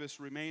and Barnabas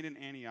remained in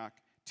Antioch,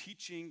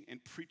 teaching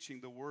and preaching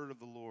the word of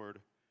the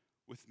Lord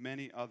with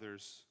many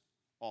others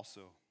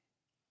also.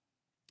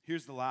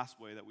 Here's the last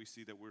way that we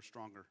see that we're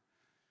stronger.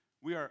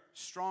 We are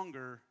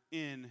stronger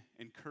in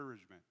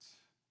encouragement.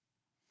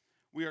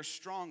 We are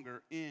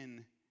stronger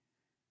in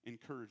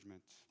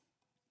encouragement.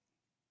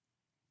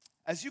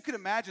 As you can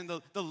imagine,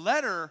 the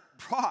letter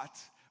brought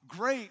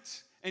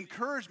great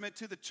encouragement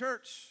to the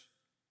church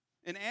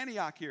in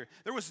Antioch here.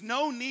 There was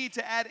no need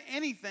to add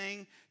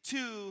anything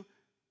to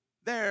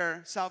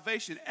their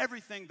salvation.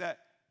 Everything that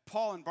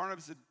Paul and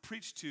Barnabas had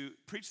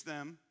preached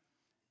them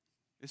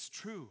is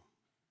true.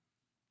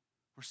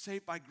 We're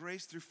saved by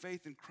grace through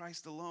faith in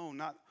Christ alone,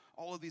 not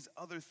all of these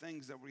other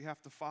things that we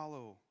have to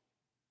follow.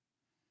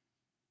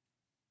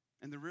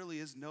 And there really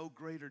is no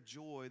greater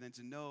joy than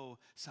to know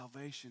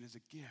salvation is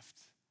a gift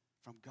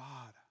from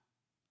God.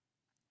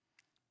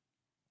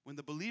 When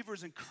the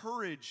believers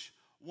encourage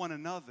one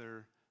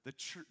another,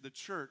 the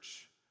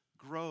church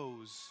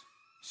grows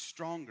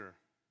stronger.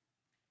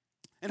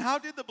 And how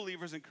did the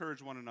believers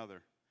encourage one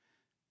another?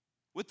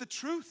 With the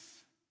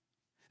truth.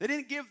 They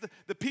didn't give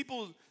the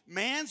people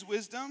man's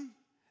wisdom.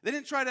 They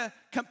didn't try to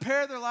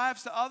compare their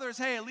lives to others.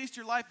 Hey, at least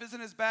your life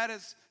isn't as bad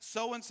as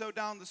so-and-so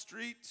down the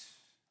street.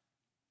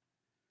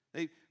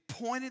 They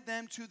pointed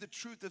them to the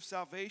truth of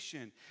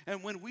salvation.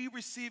 And when we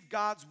receive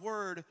God's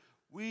word,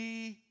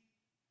 we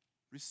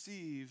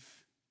receive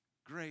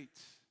great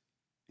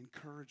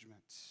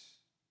encouragement.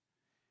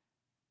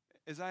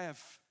 As I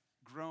have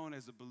grown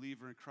as a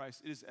believer in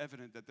Christ, it is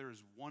evident that there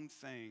is one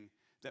thing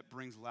that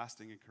brings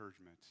lasting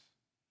encouragement.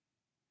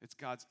 It's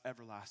God's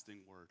everlasting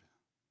word.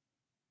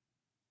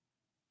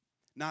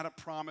 Not a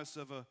promise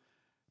of a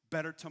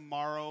better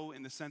tomorrow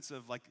in the sense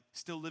of like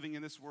still living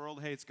in this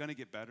world. Hey, it's going to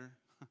get better.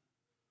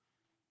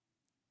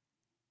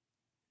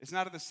 It's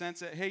not in the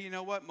sense that, hey, you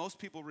know what? Most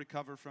people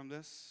recover from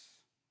this.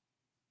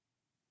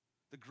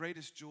 The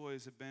greatest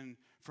joys have been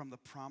from the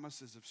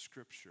promises of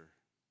Scripture.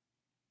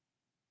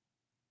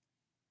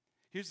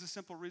 Here's the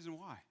simple reason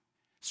why.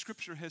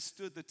 Scripture has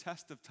stood the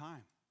test of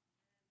time.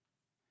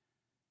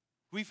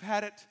 We've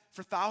had it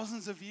for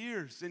thousands of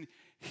years, and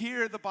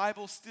here the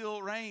Bible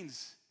still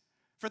reigns.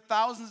 For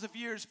thousands of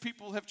years,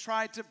 people have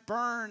tried to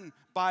burn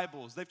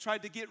Bibles. They've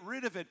tried to get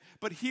rid of it,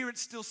 but here it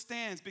still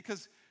stands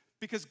because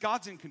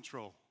God's in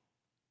control.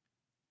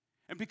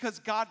 And because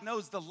God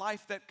knows the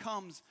life that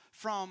comes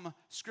from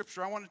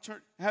Scripture. I want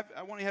to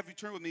have you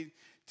turn with me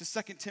to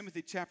 2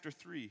 Timothy chapter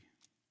 3.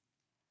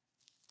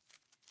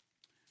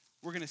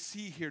 We're going to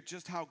see here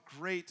just how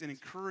great an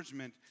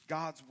encouragement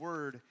God's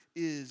word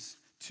is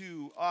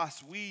to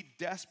us. We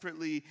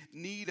desperately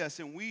need us,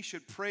 and we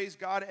should praise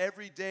God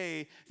every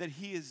day that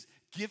He has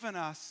given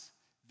us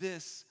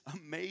this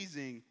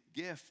amazing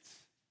gift.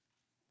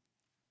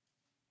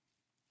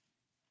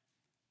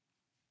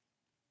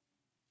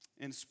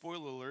 And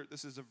spoiler alert,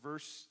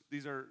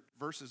 these are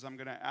verses I'm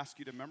going to ask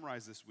you to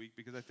memorize this week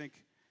because I think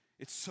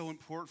it's so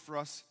important for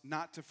us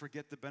not to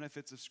forget the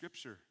benefits of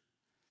Scripture.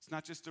 It's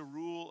not just a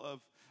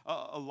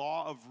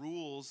law of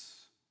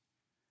rules,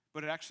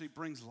 but it actually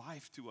brings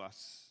life to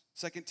us.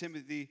 2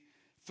 Timothy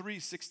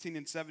 3:16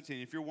 and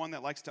 17. If you're one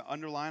that likes to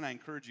underline, I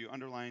encourage you,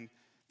 underline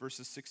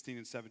verses 16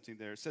 and 17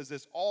 there. It says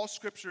this, all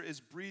Scripture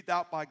is breathed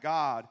out by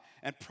God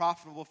and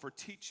profitable for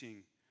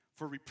teaching,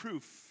 for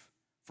reproof,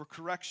 for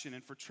correction,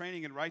 and for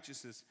training in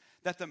righteousness,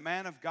 that the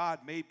man of God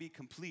may be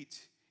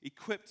complete,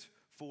 equipped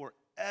for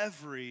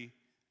every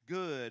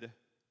good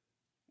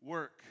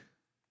work.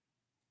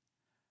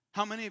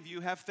 How many of you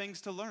have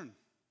things to learn?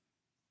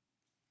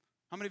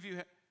 How many of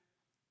you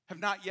have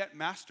not yet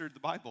mastered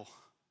the Bible?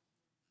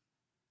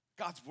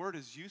 God's word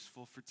is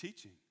useful for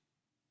teaching.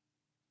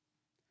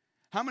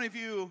 How many of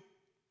you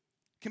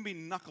can be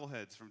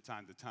knuckleheads from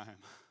time to time?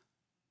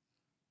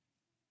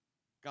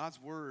 God's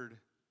word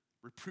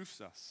reproofs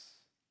us.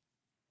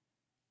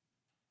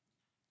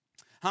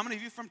 How many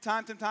of you from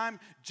time to time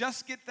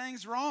just get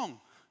things wrong?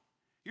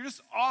 You're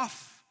just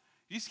off.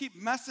 You just keep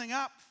messing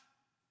up.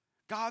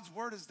 God's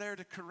word is there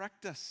to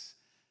correct us,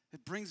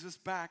 It brings us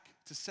back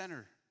to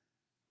center.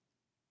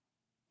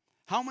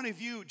 How many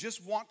of you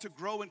just want to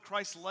grow in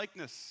Christ's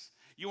likeness?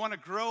 You want to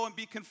grow and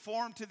be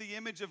conformed to the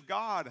image of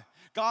God.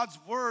 God's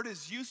word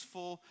is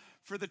useful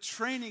for the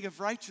training of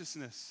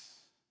righteousness.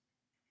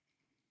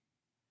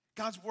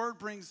 God's word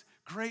brings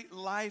great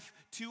life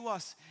to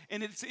us.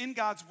 And it's in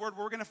God's word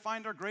where we're going to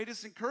find our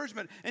greatest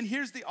encouragement. And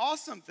here's the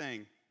awesome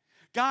thing.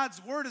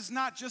 God's word is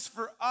not just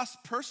for us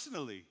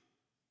personally.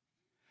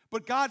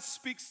 But God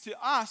speaks to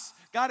us.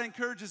 God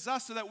encourages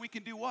us so that we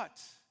can do what?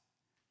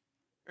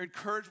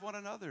 Encourage one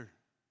another.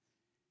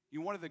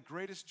 One of the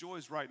greatest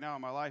joys right now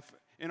in my life,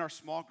 in our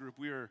small group,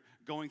 we are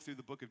going through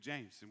the book of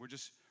James. And we're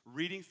just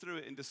reading through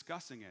it and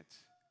discussing it.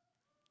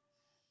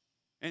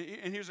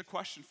 And here's a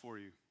question for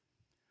you.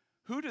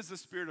 Who does the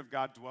Spirit of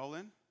God dwell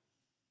in?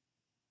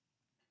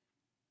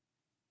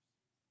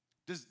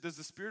 Does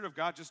the Spirit of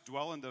God just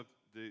dwell in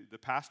the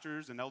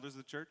pastors and elders of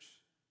the church?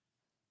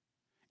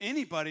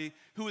 Anybody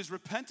who has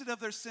repented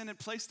of their sin and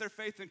placed their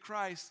faith in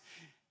Christ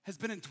has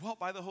been indwelt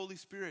by the Holy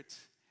Spirit.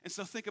 And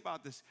so think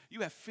about this.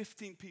 You have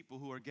 15 people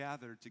who are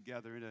gathered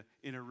together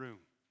in a room,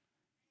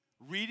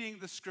 reading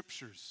the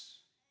scriptures.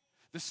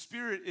 The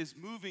Spirit is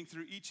moving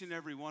through each and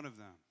every one of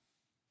them.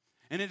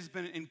 And it has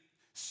been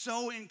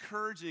so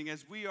encouraging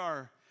as we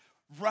are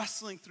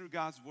wrestling through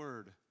God's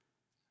word.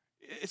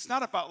 It's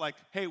not about like,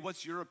 hey,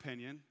 what's your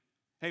opinion?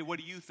 Hey, what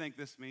do you think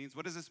this means?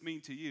 What does this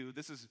mean to you?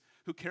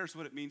 Who cares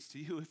what it means to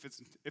you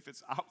if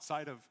it's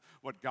outside of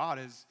what God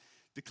has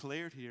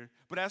declared here.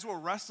 But as we're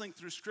wrestling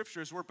through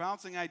scriptures, we're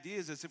bouncing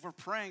ideas, as if we're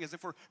praying, as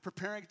if we're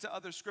preparing to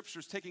other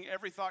scriptures, taking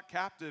every thought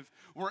captive,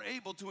 we're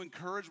able to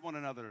encourage one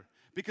another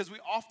because we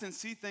often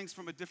see things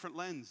from a different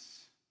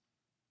lens.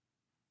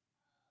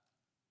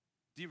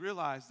 Do you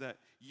realize that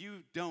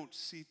you don't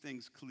see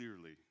things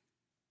clearly?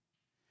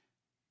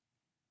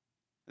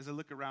 As I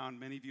look around,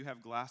 many of you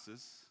have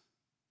glasses.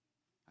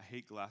 I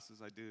hate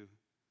glasses, I do.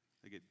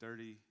 They get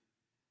dirty.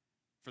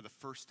 For the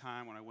first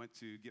time when I went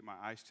to get my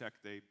eyes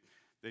checked,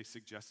 they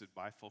suggested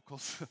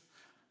bifocals.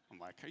 I'm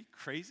like, are you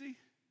crazy?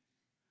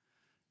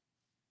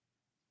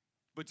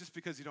 But just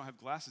because you don't have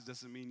glasses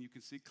doesn't mean you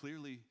can see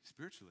clearly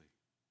spiritually.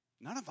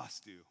 None of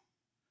us do.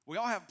 We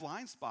all have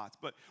blind spots,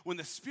 but when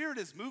the Spirit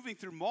is moving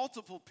through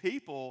multiple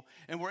people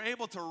and we're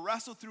able to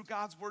wrestle through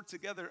God's word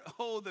together,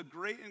 oh, the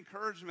great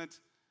encouragement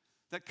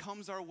that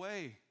comes our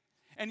way.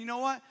 And you know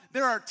what?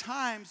 There are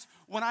times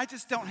when I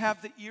just don't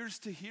have the ears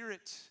to hear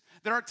it.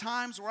 There are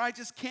times where I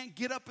just can't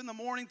get up in the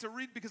morning to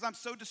read because I'm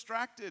so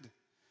distracted.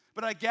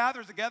 But I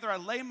gather together, I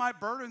lay my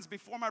burdens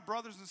before my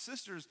brothers and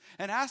sisters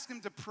and ask them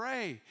to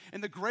pray.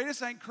 And the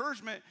greatest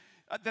encouragement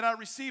that I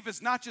receive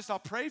is not just I'll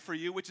pray for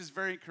you, which is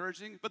very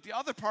encouraging, but the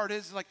other part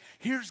is like,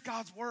 here's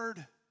God's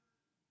word.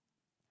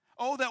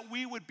 Oh, that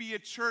we would be a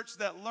church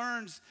that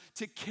learns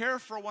to care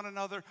for one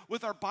another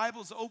with our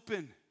Bibles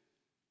open.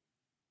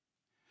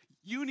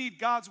 You need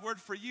God's word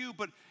for you,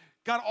 but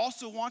God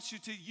also wants you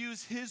to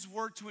use his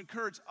word to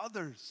encourage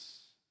others.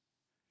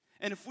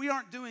 And if we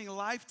aren't doing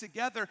life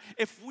together,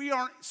 if we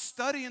aren't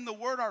studying the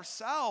word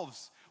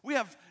ourselves, we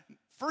have,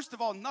 first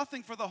of all,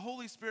 nothing for the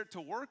Holy Spirit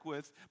to work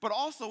with, but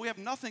also we have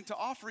nothing to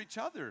offer each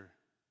other.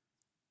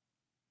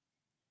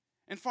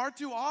 And far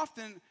too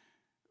often,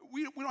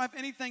 we don't have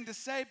anything to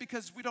say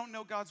because we don't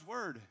know God's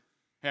word.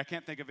 Hey, I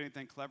can't think of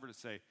anything clever to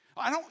say.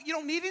 You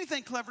don't need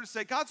anything clever to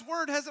say. God's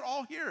word has it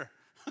all here.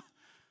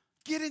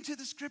 Get into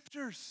the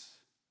scriptures.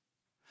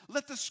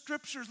 Let the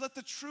scriptures, let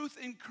the truth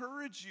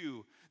encourage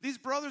you. These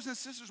brothers and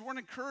sisters weren't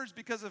encouraged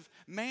because of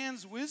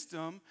man's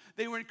wisdom.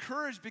 They were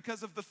encouraged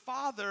because of the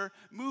Father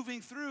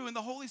moving through and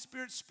the Holy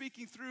Spirit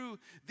speaking through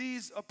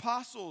these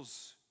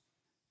apostles.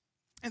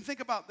 And think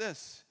about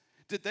this.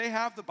 Did they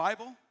have the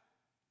Bible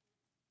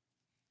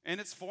in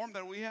its form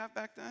that we have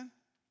back then?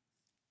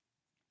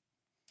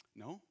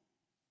 No.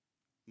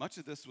 Much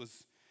of this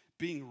was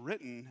being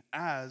written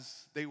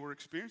as they were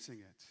experiencing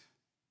it.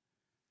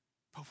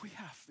 But we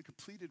have the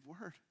completed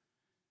word.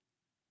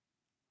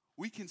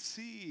 We can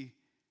see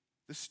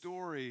the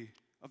story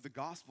of the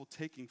gospel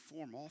taking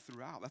form all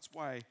throughout. That's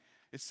why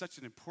it's such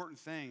an important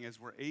thing as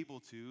we're able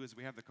to, as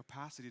we have the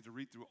capacity to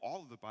read through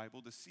all of the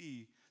Bible, to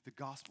see the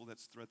gospel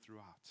that's thread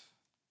throughout.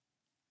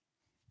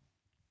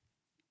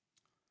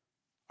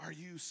 Are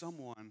you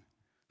someone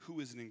who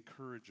is an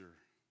encourager?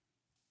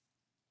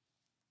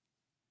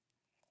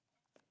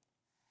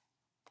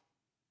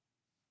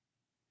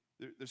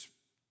 There's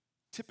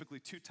typically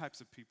two types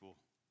of people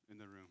in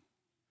the room.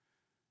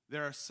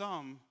 There are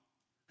some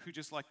who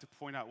just like to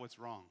point out what's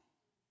wrong.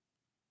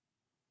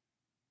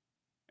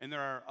 And there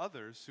are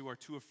others who are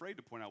too afraid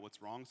to point out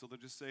what's wrong, so they'll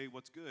just say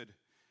what's good.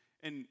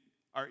 And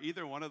are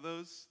either one of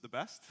those the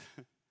best?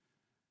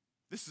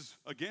 This is,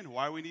 again,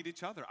 why we need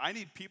each other. I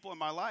need people in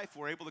my life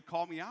who are able to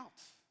call me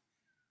out.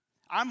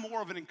 I'm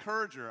more of an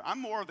encourager. I'm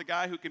more of the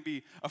guy who can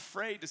be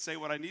afraid to say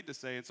what I need to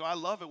say. And so I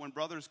love it when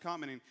brothers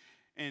come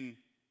and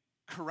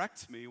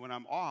correct me when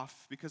I'm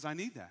off because I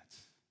need that.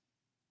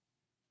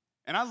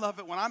 And I love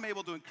it when I'm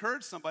able to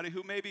encourage somebody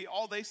who maybe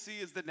all they see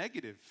is the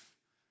negative.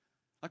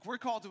 Like we're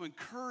called to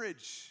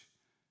encourage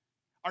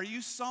Are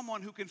you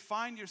someone who can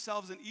find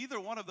yourselves in either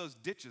one of those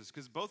ditches?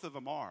 Because both of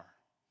them are.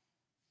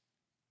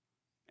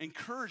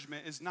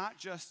 Encouragement is not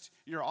just,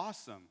 you're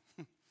awesome.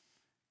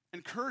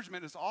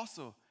 Encouragement is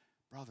also,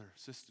 brother,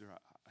 sister,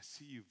 I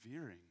see you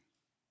veering.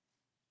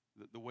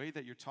 The way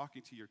that you're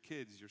talking to your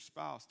kids, your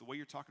spouse, the way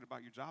you're talking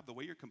about your job, the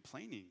way you're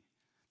complaining,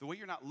 the way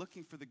you're not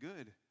looking for the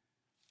good.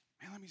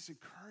 Man, let me just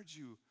encourage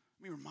you.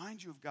 Let me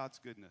remind you of God's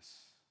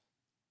goodness.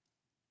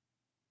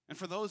 And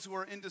for those who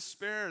are in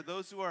despair,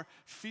 those who are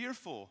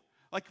fearful,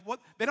 like what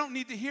they don't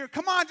need to hear,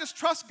 come on, just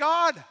trust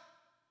God.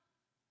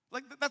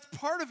 Like that's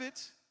part of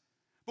it.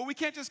 But we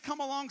can't just come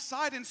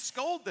alongside and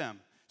scold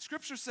them.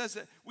 Scripture says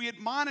that we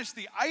admonish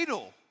the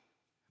idle,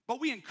 but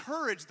we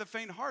encourage the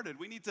faint-hearted.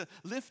 We need to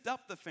lift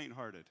up the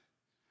faint-hearted.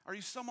 Are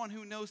you someone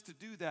who knows to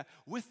do that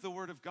with the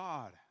Word of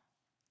God?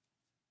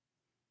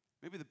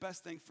 Maybe the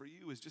best thing for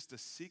you is just to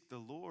seek the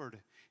Lord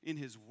in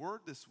His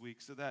Word this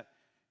week so that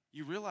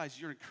you realize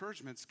your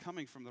encouragement's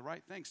coming from the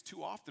right things.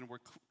 Too often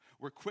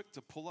we're quick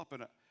to pull up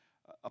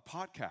a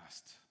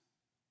podcast.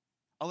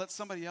 I'll let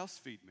somebody else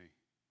feed me.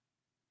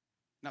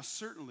 Now,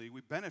 certainly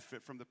we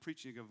benefit from the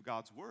preaching of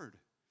God's Word,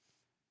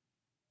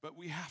 but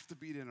we have to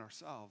be it in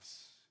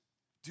ourselves.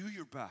 Do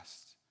your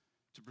best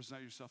to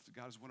present yourself to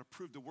God as one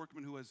approved, a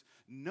workman who has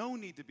no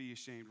need to be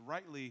ashamed,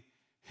 rightly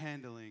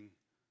handling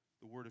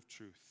the word of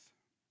truth.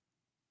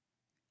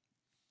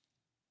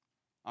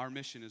 Our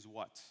mission is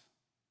what?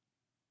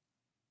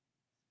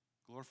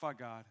 Glorify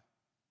God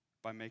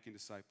by making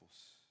disciples.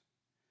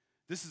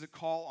 This is a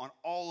call on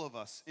all of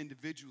us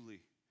individually.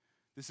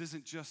 This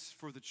isn't just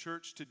for the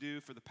church to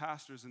do, for the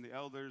pastors and the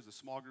elders, the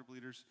small group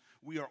leaders.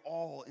 We are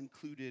all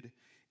included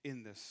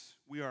in this.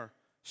 We are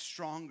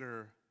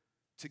stronger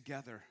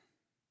together.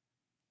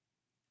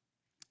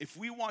 If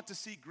we want to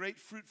see great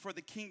fruit for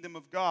the kingdom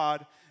of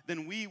God,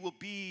 then we will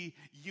be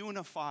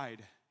unified.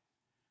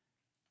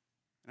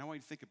 And I want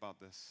you to think about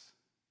this.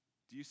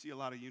 Do you see a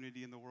lot of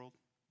unity in the world?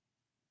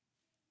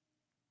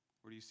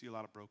 Or do you see a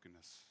lot of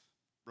brokenness?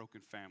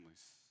 Broken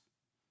families?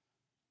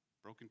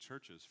 Broken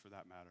churches, for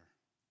that matter?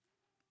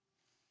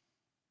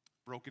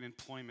 Broken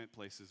employment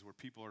places where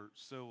people are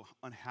so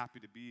unhappy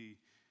to be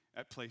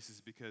at places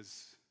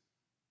because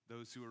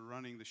those who are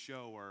running the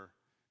show are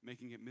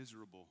making it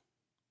miserable.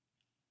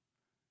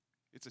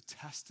 It's a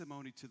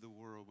testimony to the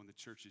world when the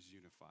church is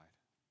unified.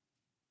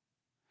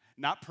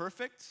 Not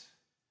perfect,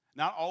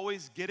 not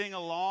always getting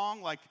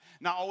along, like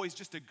not always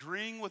just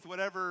agreeing with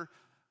whatever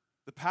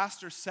the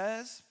pastor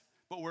says,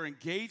 but we're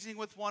engaging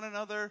with one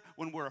another.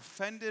 When we're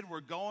offended, we're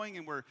going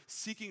and we're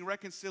seeking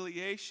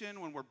reconciliation.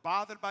 When we're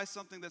bothered by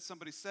something that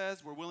somebody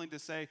says, we're willing to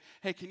say,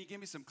 hey, can you give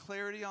me some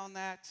clarity on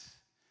that?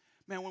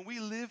 Man, when we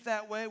live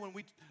that way, when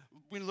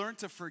we learn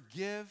to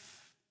forgive,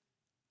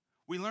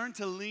 we learn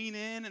to lean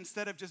in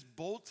instead of just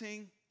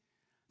bolting,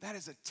 that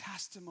is a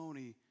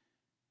testimony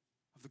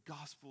of the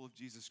gospel of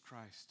Jesus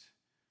Christ,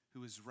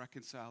 who has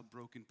reconciled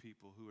broken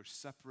people who are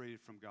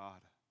separated from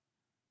God,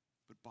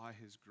 but by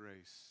His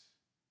grace,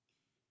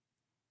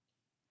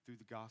 through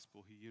the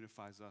gospel, He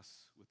unifies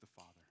us with the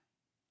Father.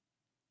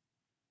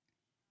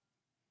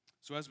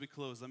 So as we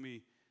close, let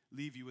me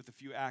leave you with a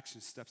few action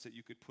steps that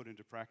you could put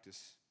into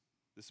practice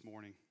this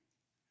morning.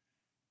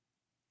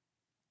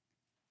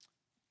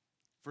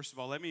 First of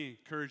all, let me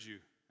encourage you,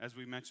 as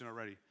we mentioned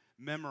already,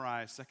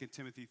 memorize 2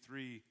 Timothy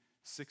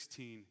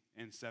 3:16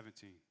 and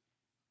 17.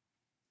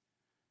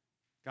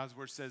 God's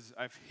word says,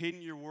 I've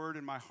hidden your word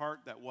in my heart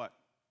that what?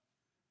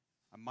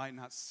 I might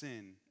not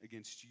sin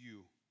against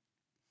you.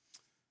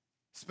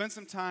 Spend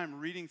some time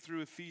reading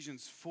through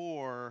Ephesians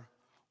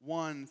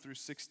 4:1 through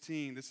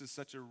 16. This is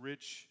such a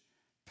rich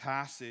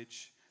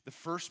passage. The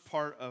first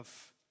part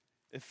of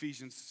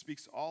Ephesians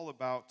speaks all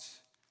about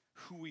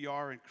who we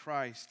are in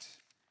Christ.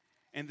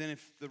 And then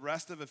if the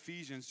rest of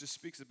Ephesians just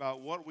speaks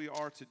about what we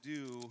are to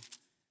do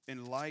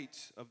in light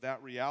of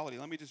that reality.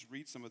 Let me just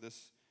read some of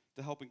this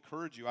to help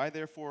encourage you. I,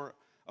 therefore,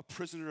 a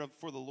prisoner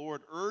for the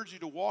Lord, urge you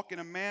to walk in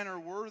a manner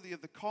worthy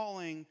of the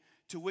calling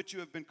to which you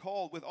have been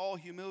called, with all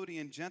humility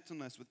and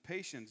gentleness, with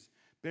patience,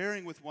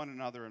 bearing with one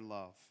another in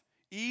love,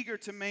 eager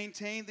to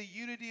maintain the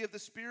unity of the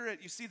Spirit.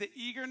 You see the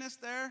eagerness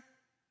there?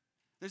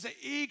 There's an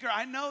eager,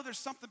 I know there's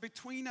something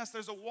between us.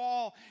 There's a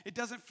wall. It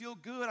doesn't feel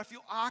good. I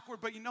feel awkward,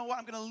 but you know what?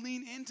 I'm going to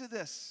lean into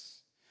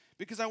this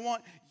because I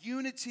want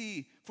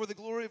unity for the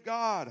glory of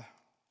God.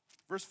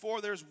 Verse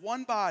 4, there's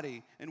one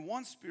body and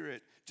one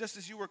Spirit, just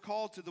as you were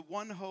called to the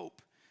one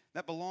hope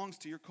that belongs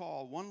to your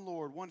call. One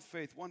Lord, one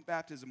faith, one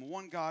baptism,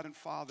 one God and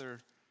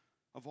Father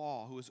of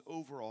all, who is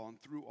over all and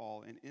through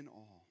all and in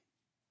all.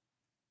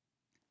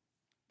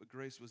 But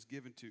grace was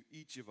given to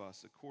each of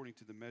us according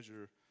to the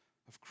measure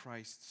of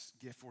Christ's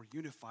gift. We're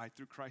unified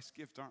through Christ's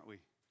gift, aren't we?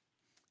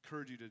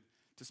 Encourage you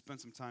to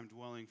spend some time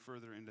dwelling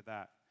further into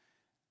that.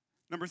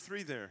 Number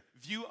 3 there,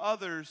 view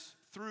others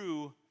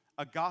through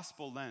a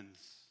gospel lens.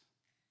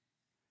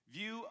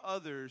 View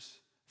others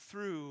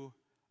through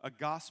a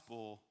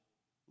gospel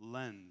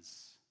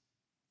lens.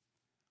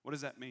 What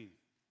does that mean?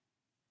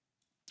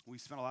 We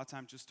spent a lot of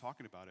time just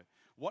talking about it.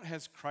 What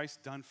has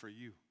Christ done for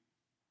you?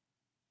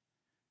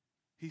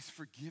 He's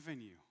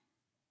forgiven you.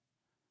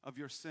 of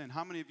your sin?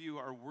 How many of you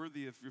are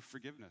worthy of your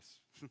forgiveness?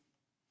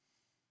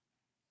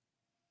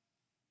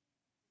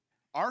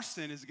 Our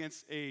sin is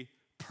against a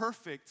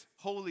perfect,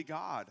 holy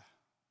God.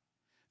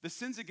 The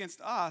sins against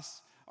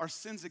us are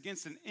sins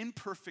against an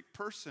imperfect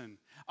person.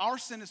 Our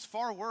sin is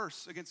far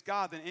worse against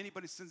God than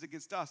anybody's sins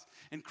against us.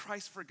 And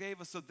Christ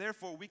forgave us, so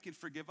therefore we can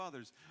forgive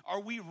others. Are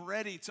we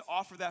ready to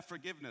offer that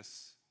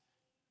forgiveness?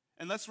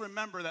 And let's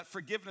remember that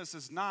forgiveness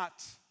is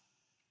not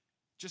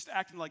just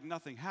acting like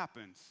nothing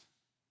happened,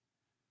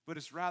 but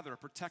it's rather a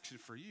protection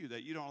for you,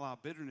 that you don't allow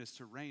bitterness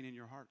to reign in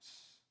your hearts.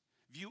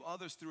 View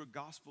others through a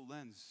gospel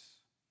lens.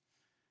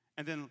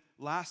 And then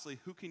lastly,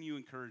 who can you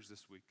encourage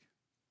this week?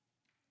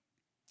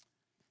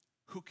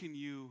 Who can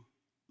you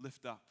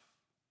lift up?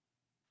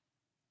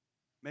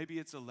 Maybe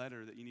it's a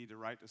letter that you need to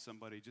write to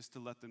somebody just to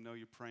let them know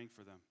you're praying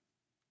for them.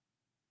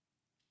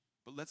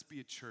 But let's be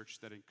a church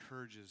that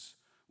encourages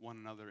one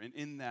another. And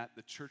in that,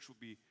 the church will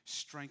be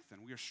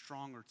strengthened. We are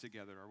stronger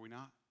together, are we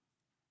not?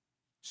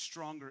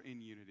 Stronger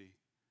in unity.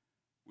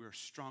 We are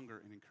stronger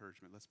in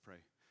encouragement. Let's pray.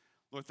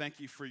 Lord, thank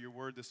you for your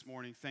word this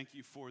morning. Thank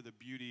you for the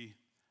beauty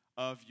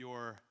of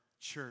your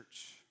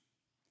church.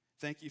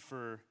 Thank you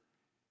for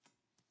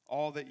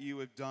all that you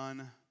have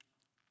done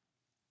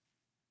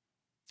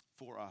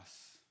for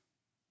us.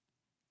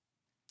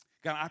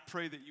 God, I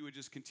pray that you would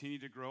just continue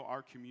to grow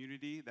our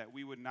community, that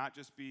we would not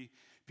just be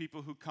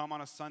people who come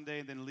on a Sunday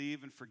and then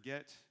leave and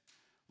forget,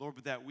 Lord,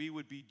 but that we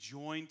would be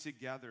joined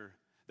together,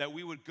 that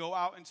we would go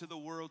out into the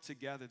world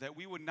together, that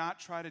we would not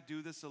try to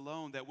do this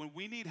alone, that when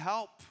we need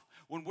help,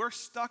 when we're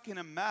stuck in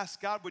a mess,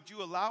 God, would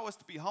you allow us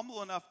to be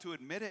humble enough to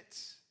admit it?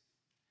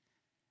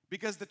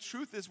 Because the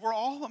truth is, we're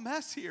all a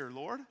mess here,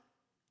 Lord.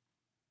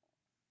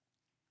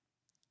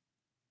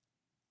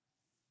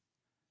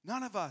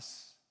 None of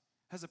us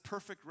has a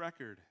perfect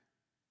record.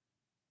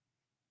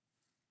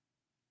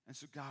 And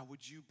so, God,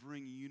 would you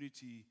bring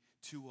unity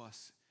to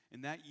us?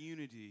 And that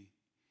unity,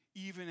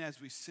 even as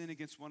we sin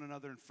against one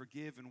another and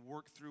forgive and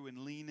work through and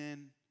lean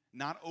in,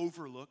 not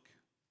overlook,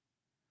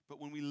 but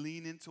when we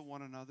lean into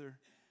one another,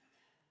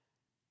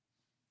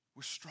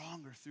 we're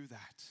stronger through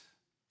that.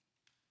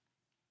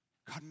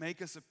 God,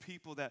 make us a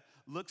people that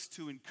looks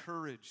to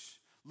encourage,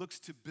 looks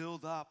to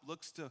build up,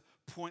 looks to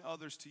point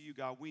others to you.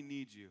 God, we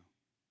need you.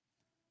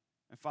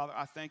 And Father,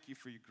 I thank you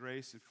for your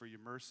grace and for your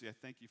mercy. I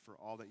thank you for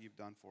all that you've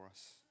done for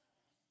us.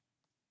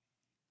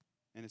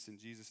 And it's in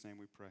Jesus' name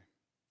we pray.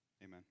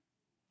 Amen.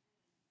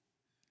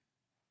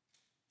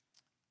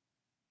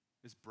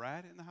 Is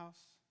Brad in the house?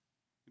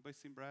 Anybody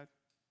seen Brad?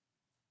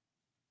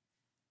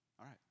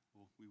 All right.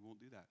 Well, we won't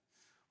do that.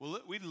 Well,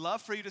 we'd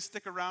love for you to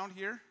stick around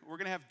here. We're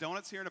going to have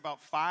donuts here in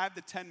about 5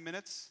 to 10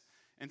 minutes.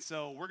 And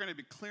so we're going to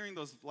be clearing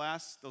those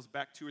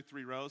back 2 or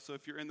 3 rows. So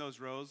if you're in those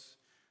rows,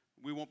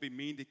 we won't be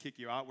mean to kick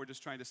you out. We're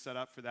just trying to set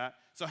up for that.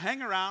 So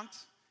hang around.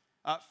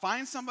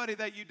 Find somebody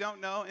that you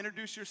don't know.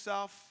 Introduce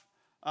yourself.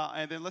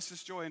 And then let's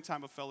just join in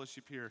time of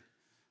fellowship here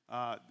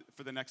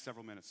for the next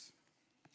several minutes.